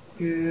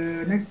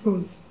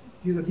 Nextflow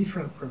use a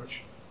different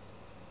approach.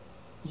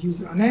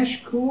 Use an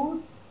hash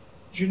code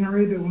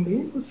generated on the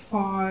input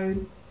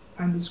file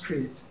and the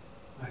script.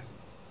 I see.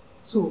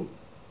 So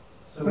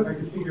if I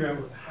could figure out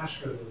what the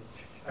hash code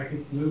is, I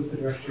could move the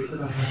directory to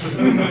that.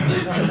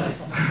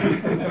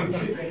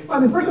 Well,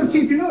 the important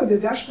thing to know that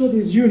the hash code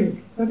is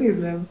unique. That is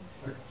them.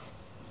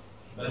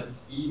 But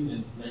even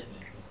in SciLifeLab, the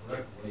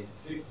correct way to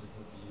fix it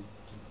would be to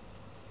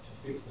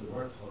fix the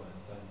workflow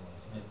and then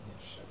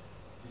SciLifeLab.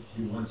 If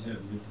you want to have a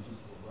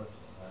reproducible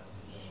workflow, right?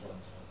 You don't want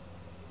to have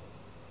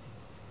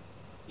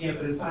Yeah,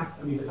 but in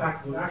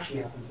fact, what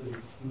actually happens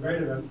is you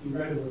write a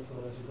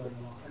workflow as you're going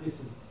along. At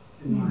least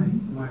in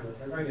my work,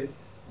 I write it,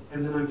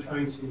 and then I'm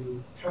trying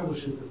to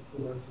troubleshoot the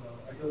workflow.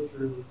 I go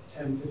through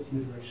 10,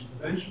 15 iterations.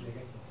 Eventually, I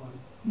get to the point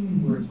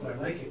where it's what I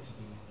like it to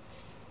be,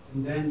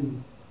 and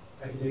then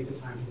I can take the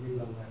time to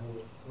rerun my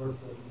whole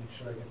workflow to make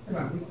sure I get the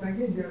same. With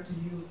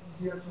Nextflow,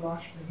 you have to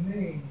launch the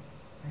name.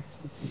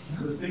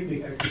 So the same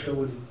thing, I could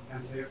go in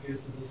and say, okay,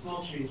 this is a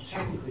small change.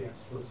 Technically, I'm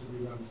supposed to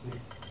rerun the same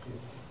thing.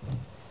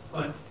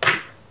 But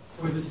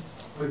for this,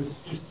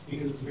 just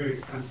because it's a very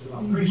expensive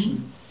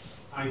operation,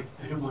 I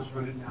don't want to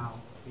run it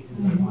now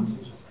because I want to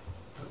just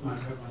put my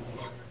pipeline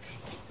together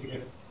to get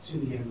it to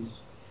the end,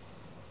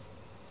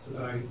 so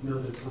that I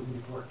know that it's something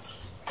that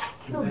works,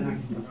 and then I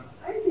can run it.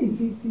 I think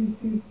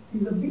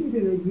this ability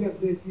that you have,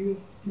 that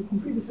you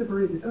completely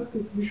separate the task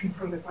execution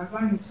from the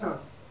pipeline itself,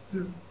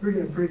 is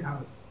really a great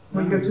help.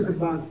 When you get to the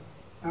bug,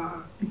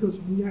 because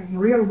in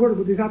real world,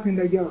 what is happening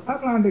that you have a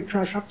pipeline that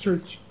crash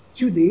after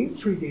 2 days,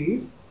 3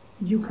 days,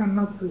 you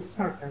cannot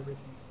restart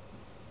everything.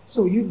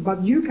 So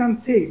but you can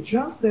take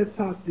just that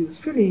task that is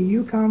filling,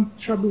 you can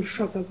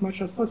troubleshoot as much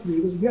as possible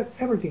because we have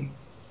everything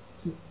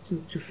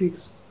to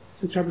fix,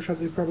 to troubleshoot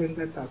the problem in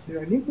that task. There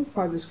are input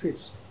file, the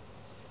scripts.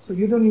 So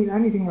you don't need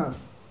anything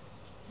else.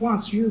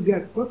 Once you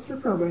get what's the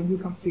problem, you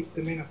can fix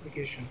the main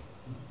application.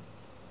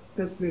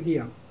 That's the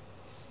idea.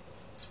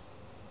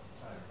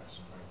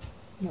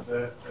 At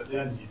the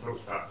end, you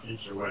talked about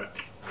future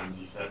work, and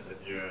you said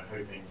that you were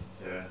hoping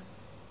to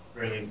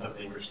bring in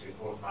something which could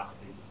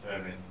automatically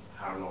determine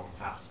how long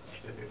tasks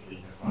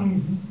typically run.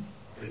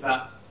 Mm-hmm. Is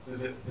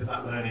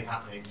that learning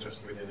happening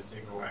just within a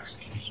single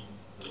execution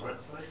of the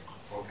workflow,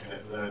 or can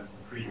it learn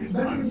from previous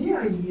times?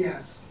 Yeah,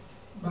 yes,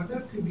 but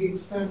that could be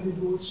extended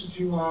also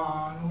to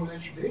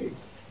knowledge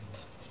base.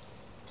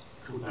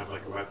 cool to have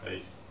like a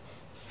web-based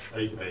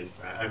database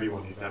where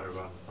everyone who's ever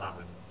run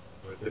Salmon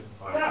with different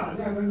file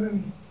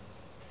sizes.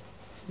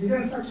 You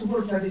can start to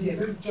work that idea.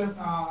 That's just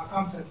a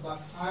concept,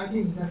 but I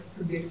think that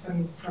could be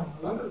extended from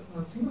a lot of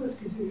single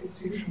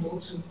execution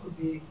also could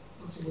be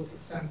possible to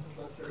extend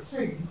to what you're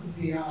saying. It could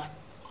be a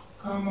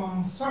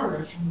common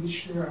storage in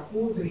which there are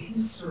all the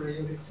history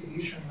of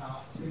execution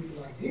facility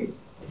like this.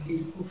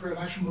 It would provide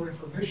much more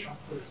information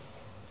for it.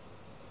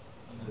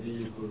 Maybe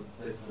you could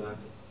take like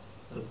a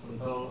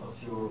subsample of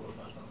your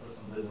samples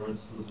and then run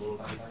through the whole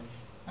pipeline.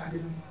 I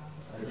didn't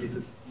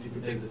You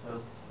could take the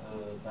first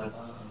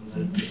data and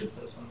then take a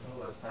subsample,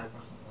 like 5%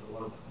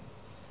 or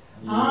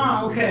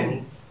 1%.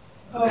 Okay.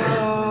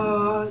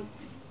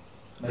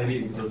 Maybe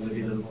because maybe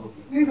it doesn't work.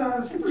 There's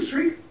a simple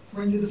trick.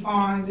 When you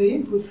define the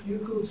input, you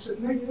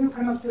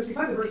cannot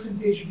specify the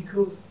percentage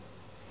because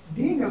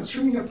being a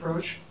streaming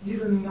approach, you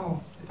don't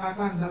know. The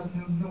pipeline does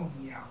not know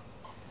the error.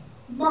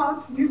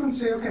 But you can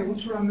say, okay, I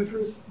want to run the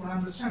first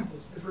 100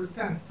 samples, the first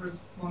 10, first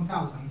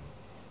 1,000,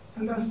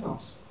 and that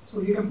stops.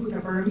 So you can put a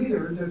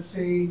parameter that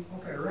say,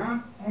 okay,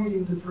 run only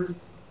the first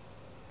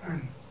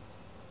 10.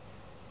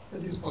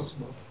 That is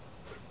possible.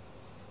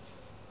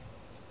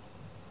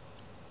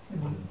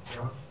 Thank you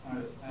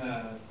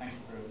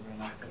for a very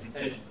nice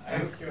presentation. I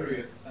was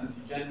curious, since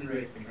you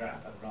generate the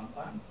graph at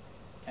runtime,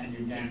 can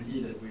you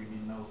guarantee that we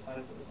will know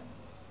cycles?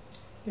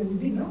 There will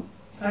be no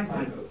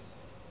Cycles.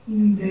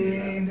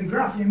 In the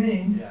graph, you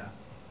mean? Yeah.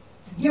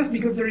 Yes,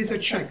 because there is a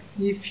check.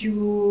 If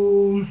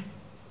you...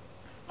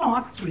 No,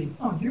 actually,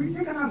 no, you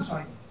can have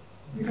cycles.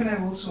 You can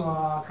have also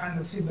a kind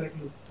of feedback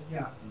loop.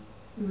 Yeah,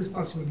 this is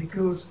possible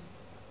because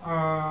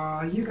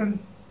you can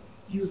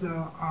use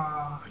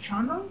a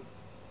channel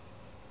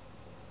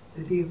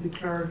that is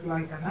declared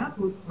like an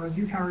output, but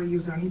you can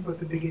use an input at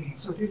the beginning.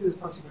 So this is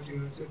possible to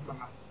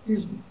implement.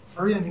 It's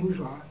very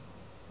unusual,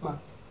 but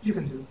you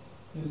can do it.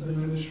 Yes, I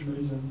managed to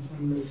raise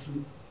and raise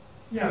through.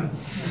 Yeah.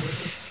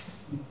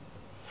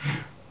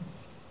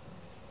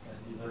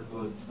 You talk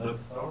about dog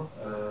store,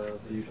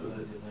 so you show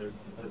that there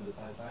is a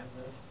pipeline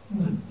there.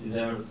 But is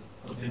there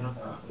containers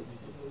are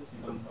associated with it?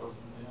 You can store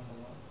containers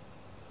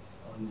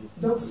on this?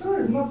 The store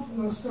is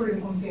not stored in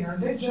a container.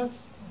 They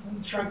just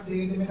track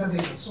the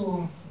metadata.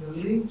 So the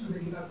link to the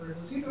GitHub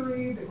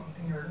repository, the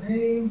container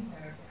name,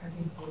 and I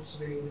think also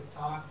the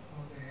tag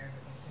of the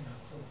container.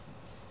 So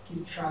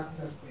keep track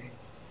that way.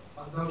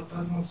 But that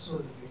does not store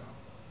the data.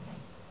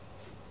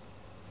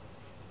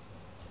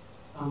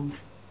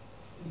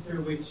 Is there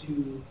a way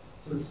to,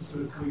 so this is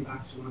sort of coming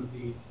back to one of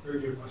the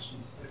earlier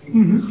questions, I think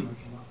the first one that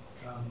came up,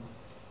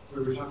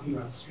 where we're talking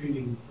about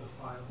streaming the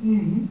file.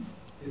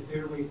 Is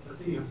there a way, let's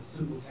say you have a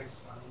simple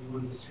text file, you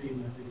want to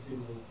stream every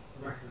single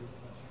record of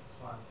that text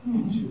file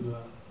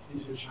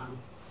into a channel.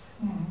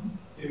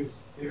 There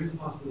is a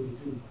possibility of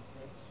doing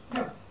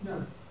that, right?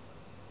 Yeah.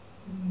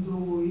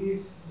 Though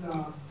if the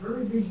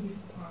very big,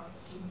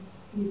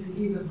 if it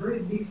is a very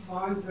big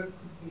file, that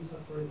could be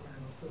separated.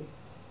 So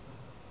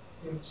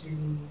you have to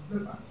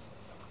advance.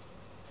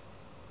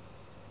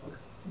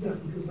 Okay. Yeah,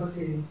 because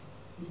basically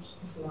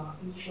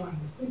each line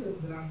is split up,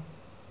 then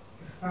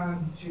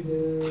assigned to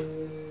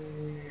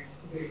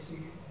the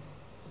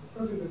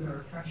process that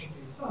are crunching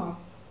this stuff.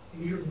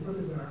 Usually the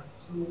processes are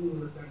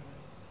slower than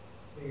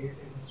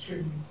the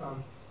stream itself.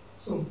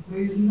 So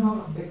there is not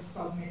a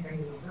backstop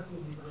mechanism. That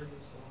would be very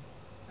useful.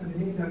 And I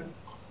think that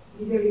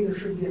ideally there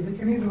should be a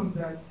mechanism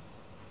that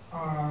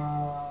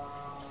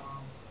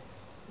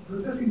the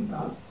processing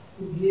task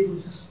would be able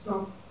to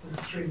stop the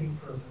streaming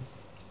process.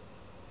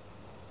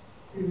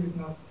 This is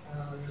not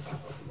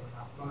possible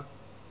now, but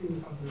it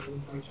is something that we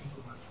would like to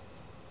implement.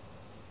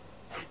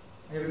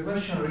 I have a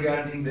question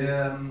regarding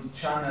the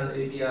channel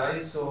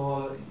API.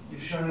 So you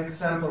show an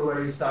example where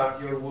you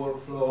start your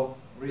workflow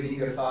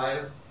reading a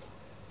file.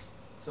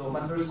 So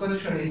my first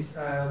question is,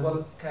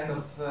 what kind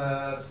of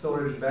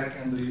storage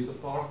backend do you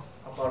support?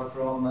 Apart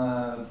from,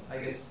 I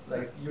guess,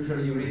 like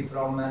usually you read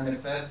from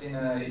NFS in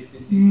a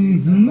HPC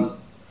system, but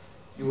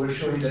you were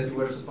showing that you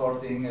were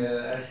supporting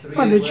S3.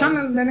 Well, the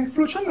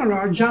Nextflow channel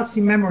are just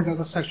in memory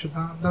data structure.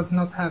 Does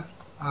not have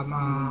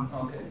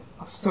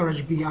a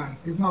storage behind.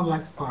 It's not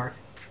like Spark.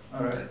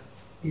 All right.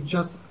 It's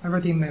just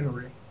everything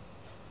memory.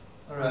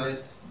 All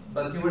right.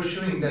 But you were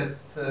showing that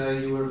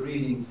you were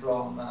reading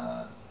from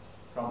a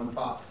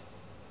path.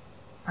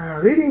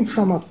 Reading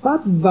from a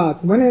path,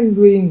 but when I'm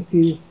doing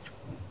the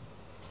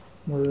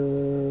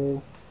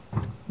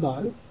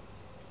dial,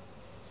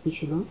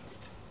 switch it off.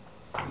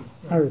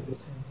 Here it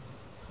is.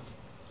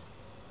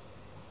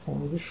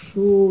 I'm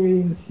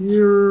showing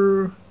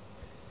here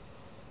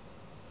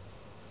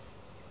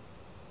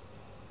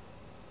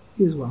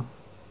this one.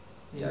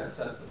 Yeah,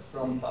 exactly.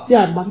 From path.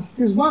 Yeah, but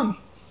this one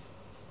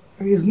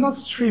is not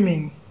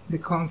streaming the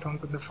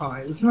content of the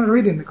file. It's not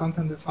reading the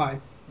content of the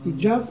file. It's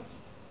just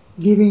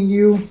giving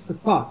you the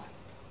path.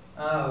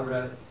 Oh,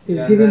 right.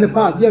 It's giving the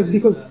path, yes,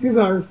 because this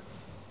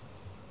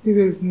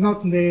is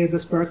not the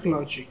Spark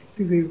logic.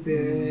 This is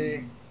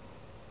the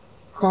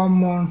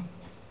common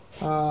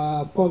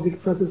POSIX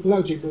process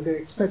logic that they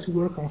expect to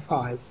work on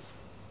files.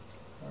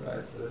 All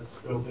right. There's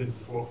built-in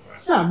support for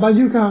it. Yeah, but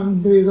you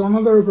can, there is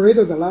another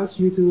operator that allows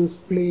you to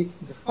split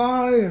the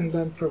file and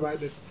then provide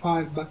the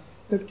file, but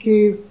in that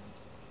case,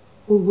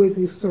 always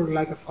is stored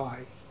like a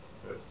file.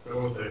 But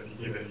also, if you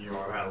give it a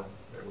URL,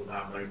 it will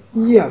download the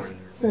file. Yes,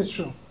 that's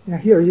true. Yeah,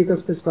 here you can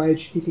specify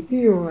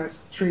HTTP or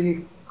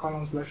S3,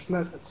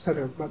 //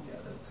 etc. But Yeah,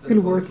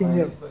 still that was working, my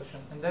yeah. question.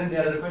 And then the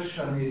other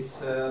question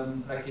is,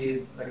 like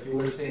you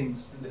were saying,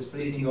 the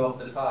splitting of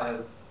the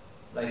file.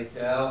 Like,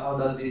 how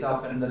does this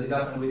happen? Does it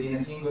happen within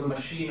a single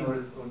machine,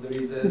 or there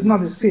is a... It's not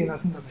the same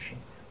as in the machine.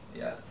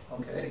 Yeah,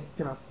 okay.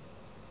 Yeah.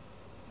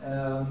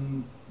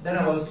 Then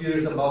I was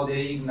curious about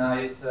the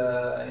Ignite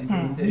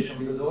implementation,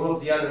 because all of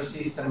the other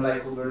systems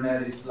like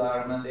Kubernetes,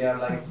 Slurm, they are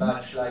like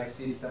batch-like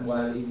system,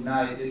 while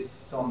Ignite is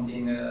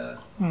something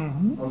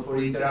more for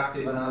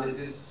interactive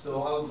analysis. So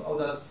how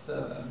does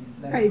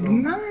Nextflow...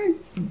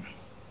 Ignite?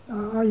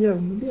 Yeah,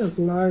 maybe a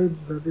slide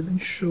that didn't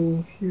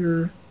show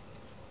here.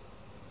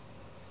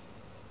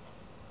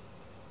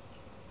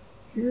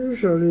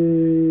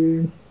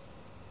 Usually,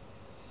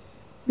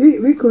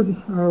 we could,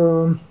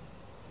 no,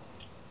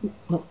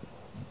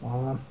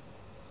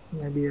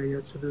 maybe I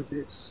have to do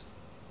this.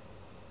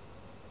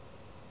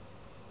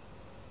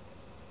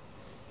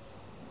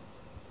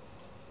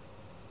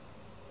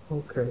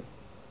 Okay.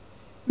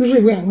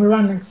 Usually when we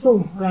run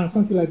Nextflow, run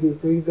something like this,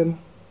 there is an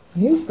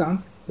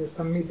instance that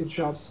submit the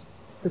jobs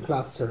to the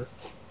cluster.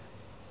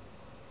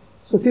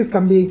 So this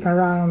can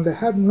run on the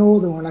head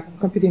node or on a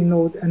computing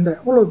node, and then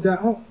all of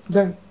that,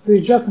 then the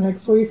just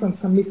Nextflow instance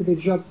submit the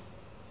jobs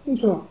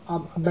into a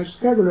batch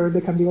scheduler. They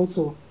can be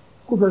also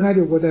Kubernetes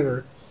or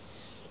whatever.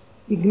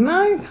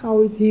 Ignite, how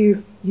it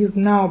is used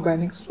now by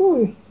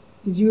Nextflow,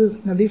 is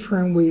used in a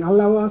different way.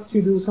 Allow us to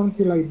do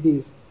something like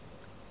this.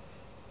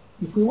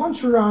 If we want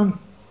to run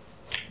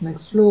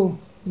Nextflow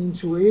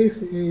into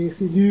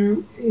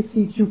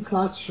EC2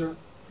 cluster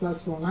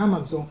on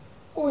Amazon,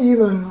 or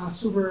even a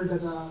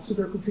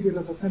supercomputer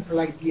data center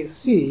like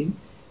DSC,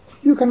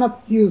 you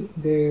cannot use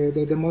the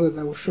model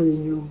that I was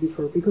showing you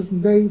before, because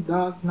they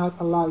does not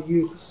allow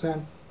you to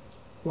send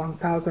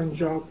 1,000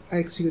 jobs,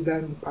 execute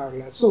them in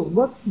parallel. So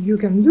what you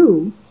can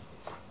do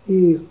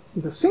is,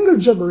 with a single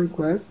job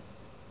request,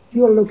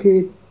 you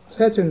allocate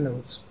certain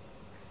nodes.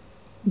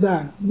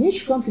 Then, in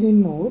each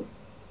computing node,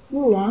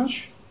 you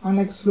launch an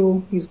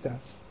Nextflow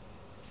instance.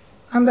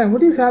 And then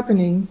what is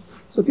happening,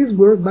 so this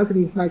works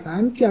basically like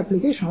an MP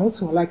application,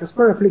 also like a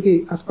Spark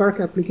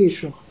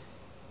application.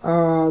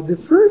 The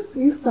first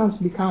instance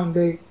becomes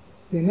the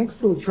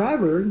Nextflow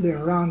driver, then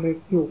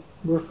run your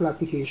workflow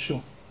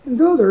application. And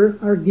the other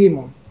are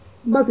daemon.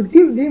 Basically,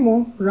 this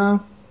daemon run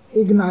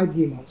Ignite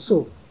daemon.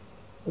 So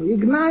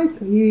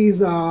Ignite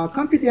is a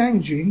computing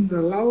engine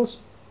that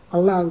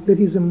that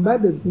is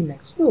embedded in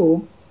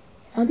Nextflow,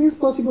 and it's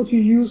possible to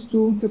use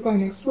to apply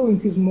Nextflow in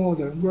this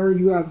model, where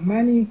you have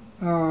many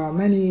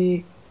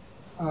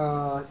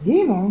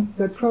daemons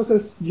that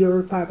process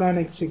your pipeline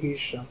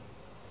execution.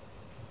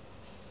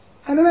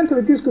 And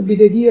eventually, this could be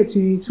the idea to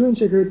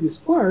integrate with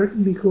Spark,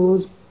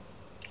 because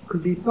it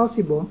could be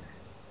possible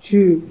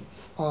to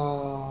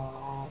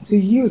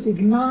use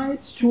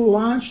Ignite to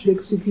launch the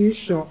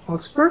execution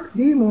of Spark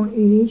daemon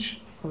in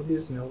each of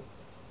these nodes.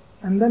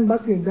 And then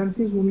basically,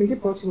 this will make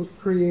it possible to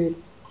create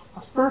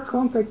a Spark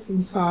context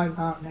inside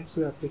a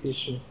Nextflow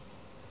application.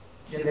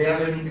 Yeah, they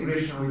have an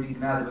integration with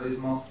Ignite, but it's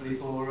mostly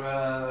for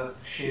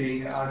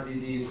sharing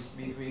RDDs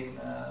between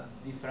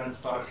different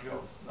Spark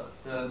jobs. But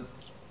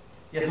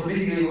yeah, so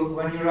basically,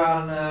 when you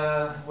run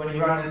a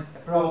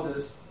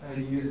process,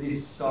 you use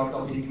this sort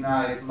of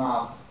Ignite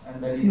map,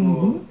 and then you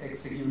do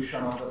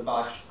execution of a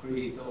bash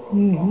script or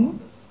command,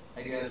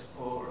 I guess,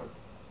 or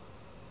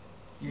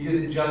you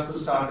use it just to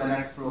start the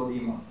Nextflow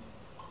daemon.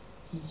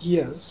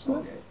 Yes.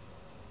 Okay.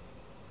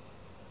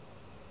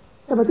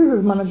 Yeah, but this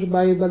is managed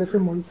by the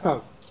framework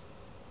itself.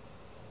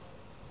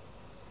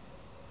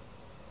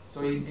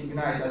 So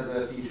Ignite has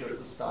a feature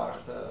to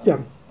start. Yeah,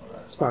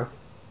 right. Spark.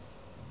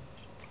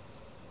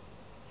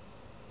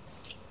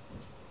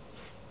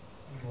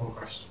 Any more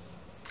questions?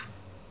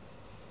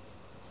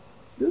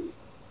 Good.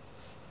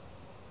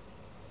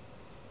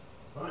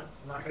 Right,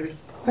 in that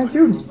case, Thank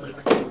you. I'll say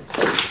thanks.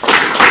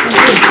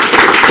 Thank you.